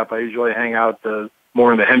a look up. I usually hang out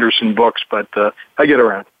more in the Henderson books, but I get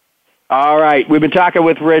around. All right. We've been talking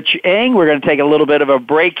with Rich Ing. We're going to take a little bit of a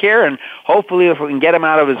break here, and hopefully if we can get him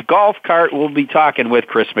out of his golf cart, we'll be talking with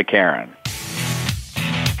Chris McCarron.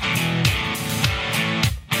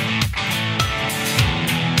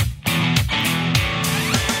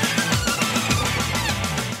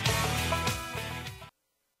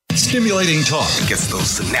 Stimulating talk. It gets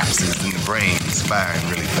those synapses in the brain firing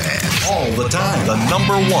really fast. All the time. The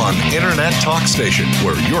 #1 Internet talk station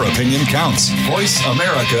where your opinion counts.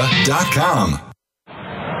 VoiceAmerica.com.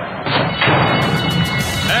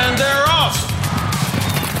 And they're off.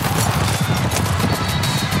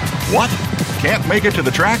 What? Can't make it to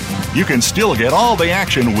the track? You can still get all the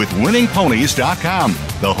action with winningponies.com,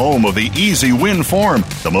 the home of the easy win form,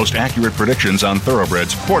 the most accurate predictions on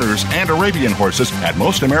thoroughbreds, quarters, and Arabian horses at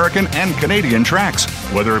most American and Canadian tracks.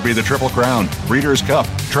 Whether it be the Triple Crown, Breeders' Cup,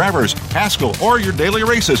 Travers, Haskell, or your daily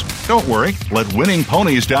races, don't worry, let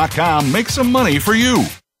winningponies.com make some money for you.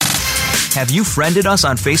 Have you friended us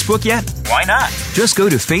on Facebook yet? Why not? Just go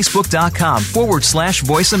to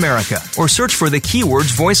facebook.com/Voice America or search for the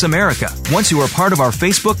keywords Voice America. Once you are part of our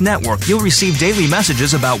Facebook network, you'll receive daily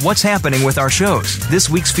messages about what's happening with our shows, this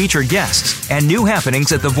week's featured guests, and new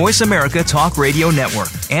happenings at the Voice America Talk Radio Network.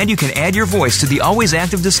 And you can add your voice to the always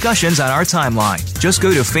active discussions on our timeline. Just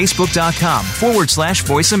go to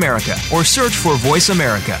facebook.com/Voice America or search for Voice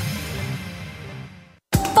America.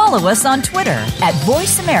 Follow us on Twitter at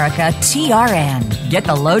VoiceAmericaTRN. Get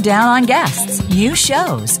the lowdown on guests, new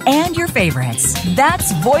shows, and your favorites.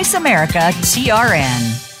 That's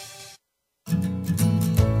VoiceAmericaTRN.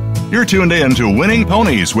 You're tuned in to Winning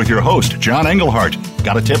Ponies with your host, John Englehart.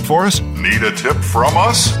 Got a tip for us? Need a tip from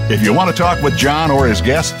us? If you want to talk with John or his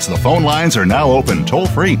guests, the phone lines are now open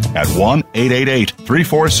toll-free at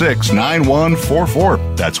 1-888-346-9144.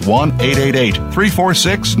 That's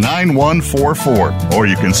 1-888-346-9144. Or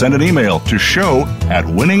you can send an email to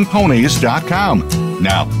show@winningponies.com.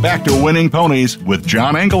 Now, back to Winning Ponies with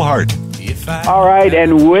John Englehart. All right,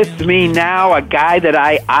 and with me now, a guy that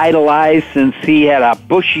I idolized since he had a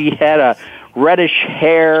bushy head, a reddish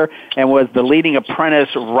hair, and was the leading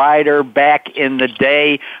apprentice rider back in the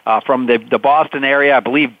day from the Boston area, I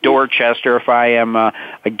believe Dorchester, if I am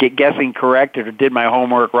guessing correct or did my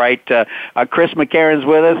homework right. Chris McCarron's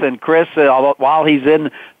with us, and Chris, while he's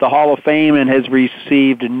in the Hall of Fame and has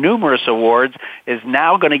received numerous awards, is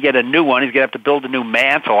now going to get a new one. He's going to have to build a new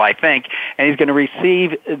mantle, I think, and he's going to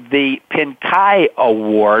receive the Pincay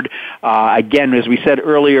Award. Again, as we said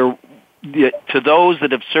earlier, to those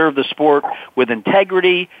that have served the sport with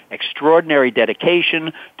integrity, extraordinary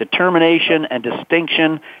dedication, determination, and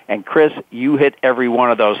distinction. And Chris, you hit every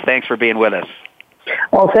one of those. Thanks for being with us.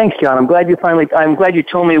 Oh, thanks, John. I'm glad you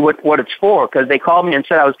told me what it's for, because they called me and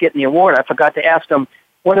said I was getting the award. I forgot to ask them,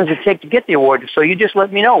 what does it take to get the award? So you just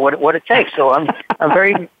let me know what it takes. So I'm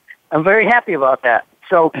very happy about that.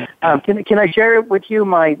 So can I share with you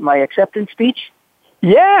my acceptance speech?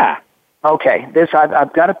 Yeah. Okay,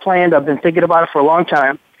 I've got it planned. I've been thinking about it for a long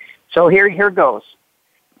time. So here goes.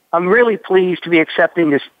 I'm really pleased to be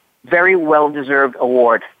accepting this very well-deserved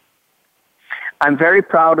award. I'm very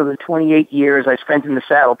proud of the 28 years I spent in the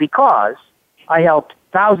saddle because I helped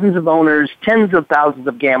thousands of owners, tens of thousands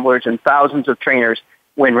of gamblers, and thousands of trainers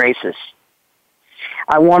win races.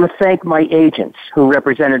 I want to thank my agents who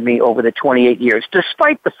represented me over the 28 years,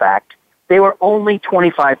 despite the fact they were only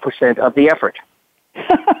 25% of the effort.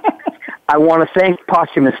 I want to thank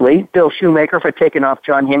posthumously Bill Shoemaker for taking off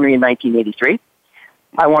John Henry in 1983.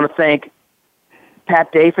 I want to thank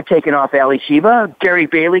Pat Day for taking off Ali Sheba, Gary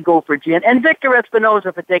Bailey, Gopher Gin, and Victor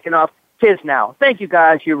Espinoza for taking off Tiz Now. Thank you,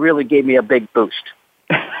 guys. You really gave me a big boost.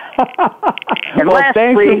 And lastly,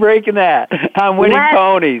 thanks for breaking that. I'm Winning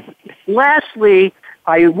Ponies. Lastly,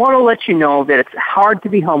 I want to let you know that it's hard to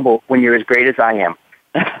be humble when you're as great as I am.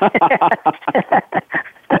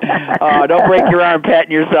 Oh, don't break your arm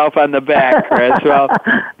patting yourself on the back, Chris. Well,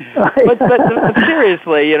 but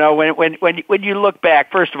seriously, when you look back,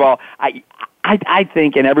 first of all, I I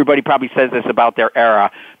think, and everybody probably says this about their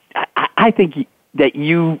era, I think that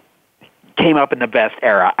you came up in the best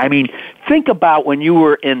era. I mean, think about when you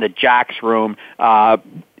were in the jocks room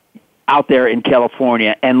out there in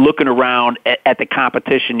California and looking around at the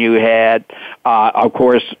competition you had, of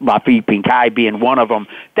course, Lafitt Pincay being one of them.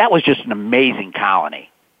 That was just an amazing colony.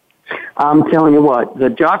 I'm telling you what, the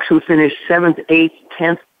jocks who finished 7th, 8th,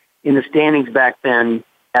 10th in the standings back then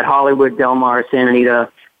at Hollywood, Del Mar, Santa Anita,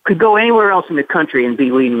 could go anywhere else in the country and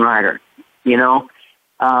be leading rider, you know?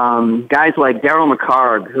 Guys like Daryl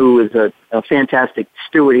McCarron, who was a fantastic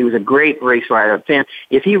steward. He was a great race rider.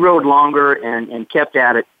 If he rode longer and kept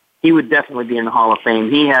at it, he would definitely be in the Hall of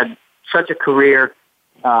Fame. He had such a career.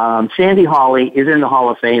 Sandy Hawley is in the Hall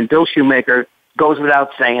of Fame. Bill Shoemaker goes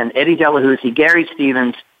without saying. Eddie Delahousie, Gary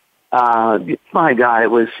Stevens. My God,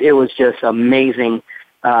 it was just amazing.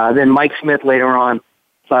 Then Mike Smith later on.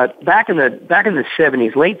 But back in the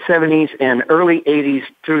 70s, late 70s and early 80s,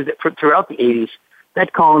 throughout the 80s,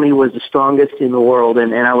 that colony was the strongest in the world,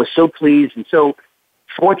 and I was so pleased and so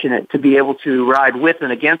fortunate to be able to ride with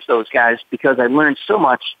and against those guys because I learned so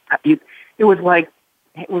much. It was like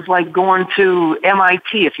going to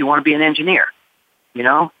MIT if you want to be an engineer. You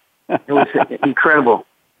know, it was incredible.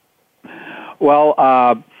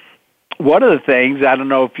 Well, one of the things, I don't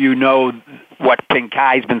know if you know what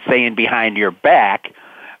Pincay's been saying behind your back.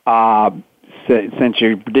 Since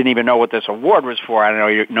you didn't even know what this award was for,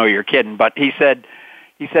 I know you're kidding, but he said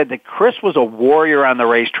that Chris was a warrior on the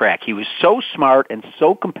racetrack. He was so smart and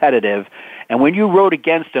so competitive, and when you rode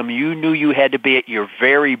against him, you knew you had to be at your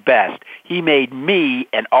very best. He made me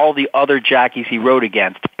and all the other jockeys he rode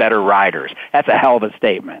against better riders. That's a hell of a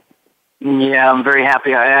statement. Yeah, I'm very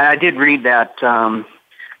happy. I did read that, and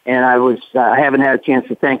I haven't had a chance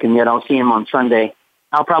to thank him yet. I'll see him on Sunday.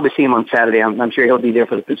 I'll probably see him on Saturday. I'm sure he'll be there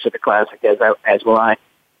for the Pacific Classic, as will I.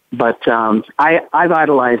 But I've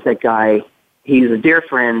idolized that guy. He's a dear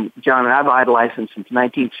friend, John, and I've idolized him since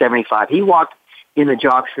 1975. He walked in the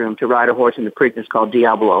jocks room to ride a horse in the Preakness called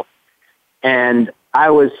Diablo. And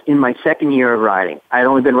I was in my second year of riding. I'd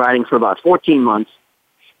only been riding for about 14 months.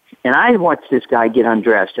 And I watched this guy get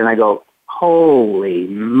undressed, and I go, holy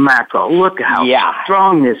mackerel, look how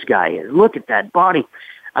strong this guy is. Look at that body.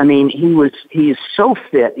 I mean, he is so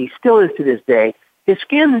fit. He still is to this day. His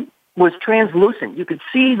skin was translucent. You could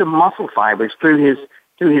see the muscle fibers through his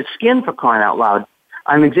skin, for crying out loud.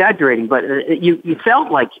 I'm exaggerating, but you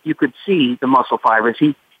felt like you could see the muscle fibers.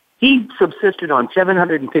 He subsisted on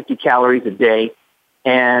 750 calories a day,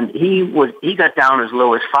 and he got down as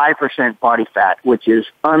low as 5% body fat, which is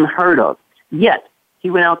unheard of. Yet he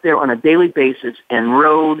went out there on a daily basis and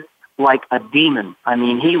rode like a demon. I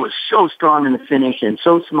mean, he was so strong in the finish and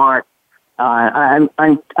so smart. I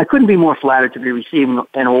couldn't be more flattered to be receiving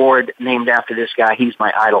an award named after this guy. He's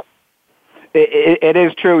my idol. It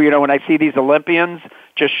is true. You know, when I see these Olympians,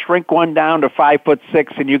 just shrink one down to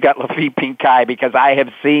 5'6", and you got Lafitt Pincay, because I have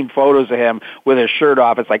seen photos of him with his shirt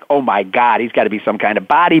off. It's like, oh my God, he's got to be some kind of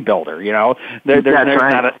bodybuilder. You know, there's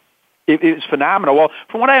right. not a. It's phenomenal. Well,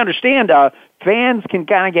 from what I understand, fans can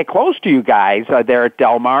kind of get close to you guys there at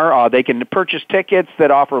Del Mar. They can purchase tickets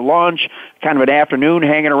that offer lunch, kind of an afternoon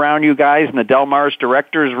hanging around you guys in the Del Mar's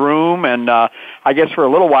director's room. And I guess for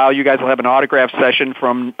a little while, you guys will have an autograph session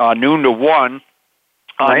from noon to 1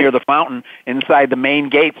 near the fountain inside the main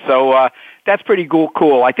gate. So that's pretty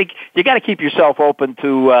cool. I think you got to keep yourself open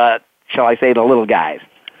to, shall I say, the little guys.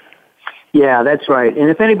 Yeah, that's right. And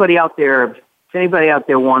if anybody out there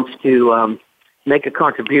wants to make a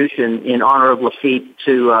contribution in honor of Lafitte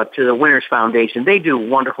to the Winners Foundation, they do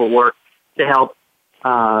wonderful work to help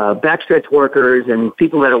backstretch workers and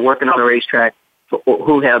people that are working on the racetrack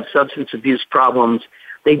who have substance abuse problems.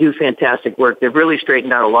 They do fantastic work. They've really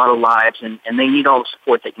straightened out a lot of lives, and they need all the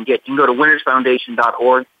support they can get. You can go to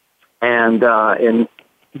winnersfoundation.org and go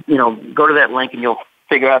to that link, and you'll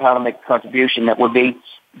figure out how to make a contribution that would be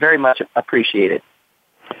very much appreciated.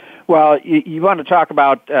 Well, you want to talk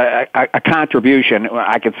about a contribution.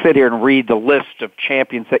 I could sit here and read the list of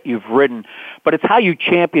champions that you've ridden, but it's how you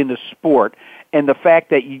champion the sport and the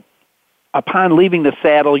fact that upon leaving the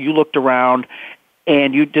saddle, you looked around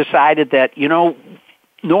and you decided that,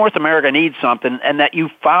 North America needs something, and that you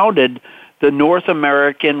founded the North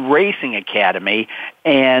American Racing Academy,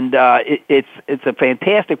 and it's a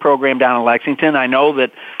fantastic program down in Lexington. I know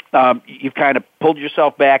that you've kind of pulled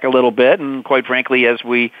yourself back a little bit, and quite frankly, as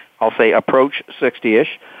I'll say, approach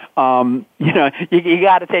 60-ish, you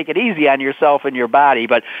got to take it easy on yourself and your body.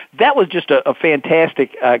 But that was just a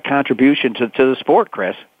fantastic contribution to the sport,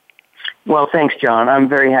 Chris. Well, thanks, John. I'm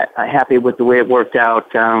very happy with the way it worked out.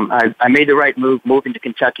 I made the right move moving to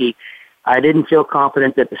Kentucky. I didn't feel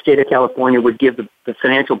confident that the state of California would give the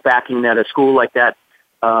financial backing that a school like that,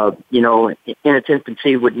 in its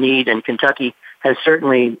infancy would need, and Kentucky has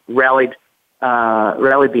certainly rallied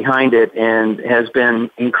behind it and has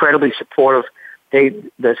been incredibly supportive.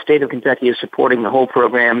 The state of Kentucky is supporting the whole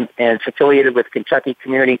program, and it's affiliated with Kentucky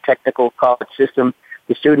Community Technical College System.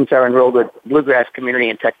 The students are enrolled at Bluegrass Community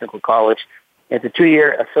and Technical College. It's a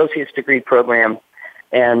 2-year associate's degree program,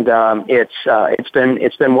 and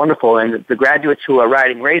it's been wonderful. And the graduates who are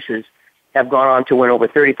riding races have gone on to win over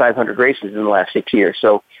 3,500 races in the last 6 years.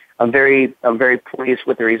 So I'm very pleased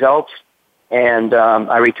with the results. And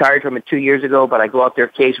I retired from it 2 years ago, but I go out there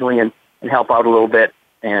occasionally and help out a little bit.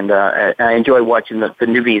 And I enjoy watching the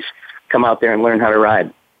newbies come out there and learn how to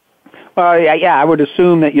ride. Yeah, I would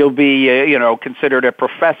assume that you'll be, considered a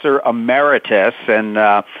professor emeritus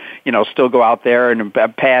and, still go out there and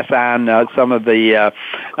pass on some of the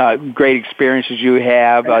great experiences you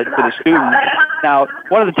have to the students. Now,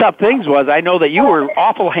 one of the tough things was I know that you were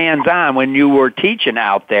awful hands-on when you were teaching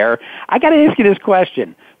out there. I got to ask you this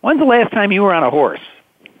question. When's the last time you were on a horse?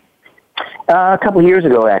 A couple of years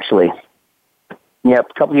ago, actually. Yep,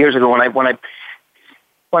 a couple of years ago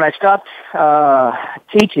when I stopped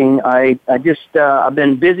teaching, I've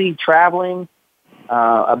been busy traveling.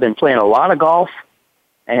 I've been playing a lot of golf,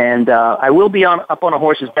 and I will be up on a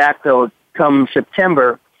horse's back though come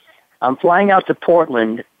September. I'm flying out to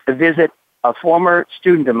Portland to visit a former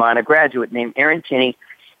student of mine, a graduate named Erin Tinney.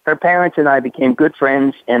 Her parents and I became good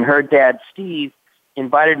friends, and her dad Steve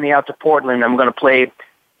invited me out to Portland. I'm going to play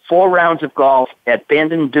 4 rounds of golf at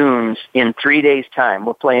Bandon Dunes in 3 days' time.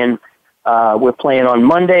 We're playing on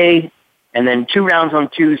Monday, and then 2 rounds on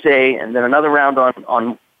Tuesday, and then another round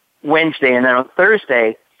on Wednesday, and then on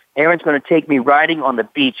Thursday, Aaron's going to take me riding on the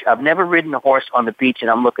beach. I've never ridden a horse on the beach, and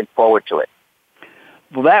I'm looking forward to it.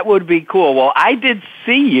 Well, that would be cool. Well, I did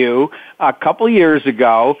see you a couple years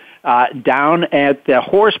ago down at the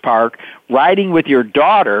horse park riding with your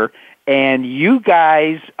daughter, and you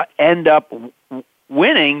guys end up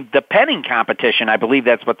winning the penning competition. I believe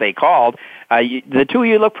that's what they called. The two of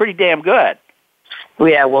you look pretty damn good.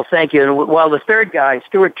 Yeah, well, thank you. Well, the third guy,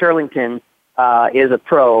 Stuart Turlington, is a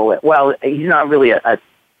pro. Well, he's not really a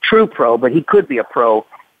true pro, but he could be a pro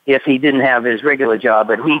if he didn't have his regular job.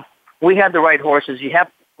 But we had the right horses.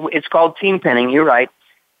 It's called team penning, you're right.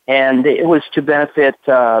 And it was to benefit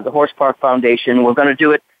the Horse Park Foundation. We're going to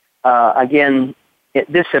do it again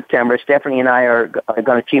this September. Stephanie and I are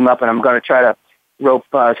going to team up, and I'm going to try to rope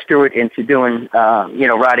Stuart into doing,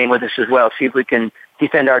 riding with us as well, see if we can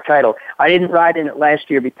defend our title. I didn't ride in it last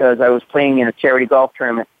year because I was playing in a charity golf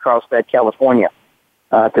tournament in Carlsbad, California,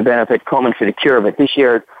 to benefit Komen for the Cure. But this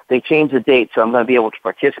year they changed the date, so I'm going to be able to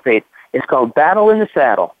participate. It's called Battle in the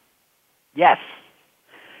Saddle. Yes.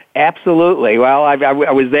 Absolutely. Well, I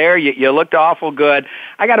was there. You looked awful good.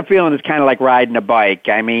 I got a feeling it's kind of like riding a bike.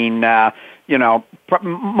 I mean,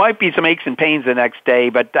 might be some aches and pains the next day,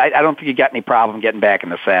 but I don't think you got any problem getting back in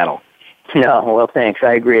the saddle. No, well, thanks.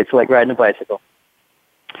 I agree. It's like riding a bicycle.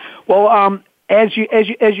 Well, as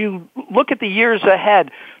you look at the years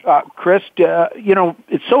ahead, Chris,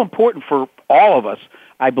 it's so important for all of us,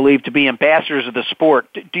 I believe, to be ambassadors of the sport.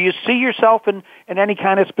 Do you see yourself in any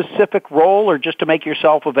kind of specific role, or just to make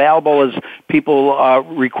yourself available as people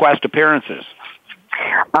request appearances?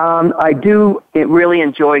 I do really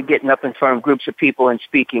enjoy getting up in front of groups of people and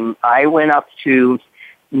speaking. I went up to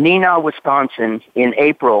Neenah, Wisconsin in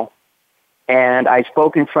April, and I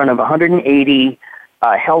spoke in front of 180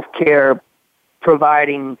 healthcare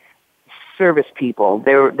providing service people.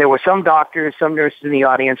 There were some doctors, some nurses in the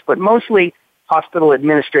audience, but mostly hospital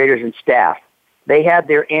administrators and staff. They had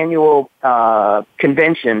their annual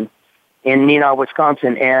convention in Neenah,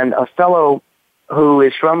 Wisconsin, and a fellow who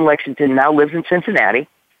is from Lexington, now lives in Cincinnati,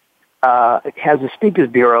 has a speakers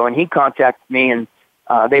bureau, and he contacted me, and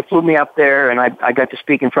they flew me up there, and I got to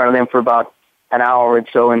speak in front of them for about an hour or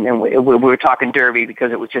so, and we were talking Derby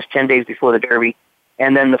because it was just 10 days before the Derby.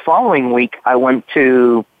 And then the following week, I went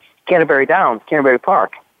to Canterbury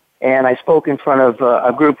Park, and I spoke in front of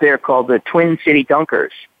a group there called the Twin City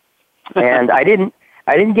Dunkers. And I didn't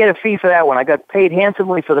get a fee for that one. I got paid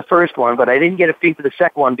handsomely for the first one, but I didn't get a fee for the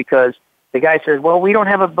second one because the guy said, well, we don't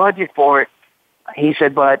have a budget for it. He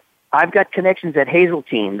said, but I've got connections at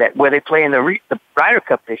Hazeltine where they play in the Ryder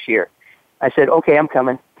Cup this year. I said, okay, I'm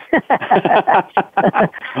coming.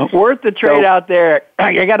 Worth the trade out there.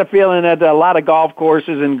 I got a feeling that a lot of golf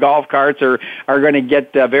courses and golf carts are going to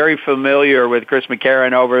get very familiar with Chris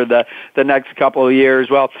McCarron over the next couple of years.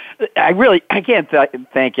 Well, I can't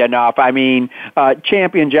thank you enough. I mean,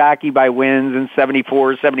 champion jockey by wins in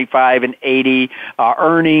 74, 75, and 80,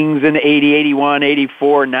 earnings in 80, 81,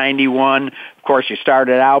 84, 91. Of course, you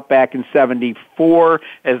started out back in 74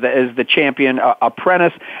 as the champion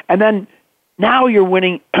apprentice, and then now you're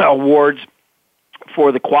winning awards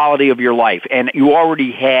for the quality of your life, and you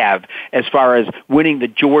already have as far as winning the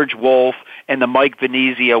George Wolfe and the Mike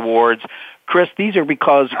Venezia Awards. Chris, these are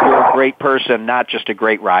because you're a great person, not just a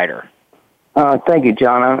great rider. Thank you,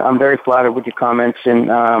 John. I'm very flattered with your comments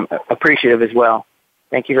and appreciative as well.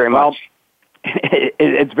 Thank you very much.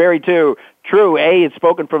 It's very true. A, it's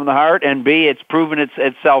spoken from the heart, and B, it's proven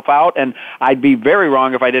itself out. And I'd be very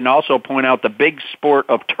wrong if I didn't also point out the Big Sport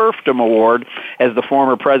of Turfdom Award as the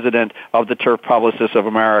former president of the Turf Publicists of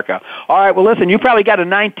America. All right, well, listen, you probably got a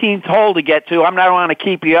 19th hole to get to. I'm not want to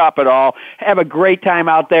keep you up at all. Have a great time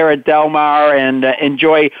out there at Del Mar and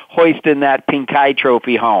enjoy hoisting that Pincay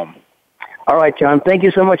trophy home. All right, John. Thank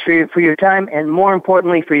you so much for your time, and more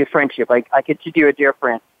importantly, for your friendship. I consider you a dear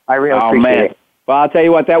friend. I really appreciate it. Well, I'll tell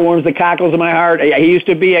you what, that warms the cockles of my heart. He used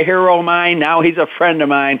to be a hero of mine. Now he's a friend of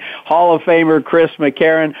mine. Hall of Famer Chris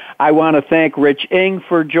McCarron. I want to thank Rich Ing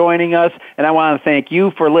for joining us, and I want to thank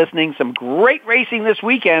you for listening. Some great racing this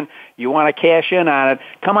weekend. You want to cash in on it,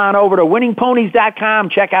 come on over to winningponies.com.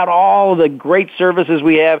 Check out all the great services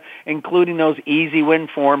we have, including those easy win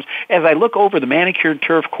forms. As I look over the manicured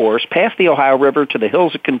turf course past the Ohio River to the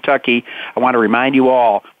hills of Kentucky, I want to remind you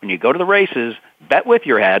all, when you go to the races, bet with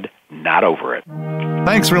your head, not over it.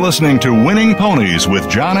 Thanks for listening to Winning Ponies with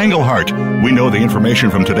John Englehart. We know the information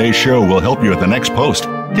from today's show will help you at the next post.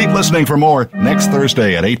 Keep listening for more next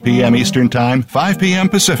Thursday at 8 p.m. Eastern Time, 5 p.m.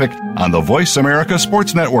 Pacific on the Voice America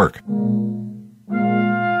Sports Network.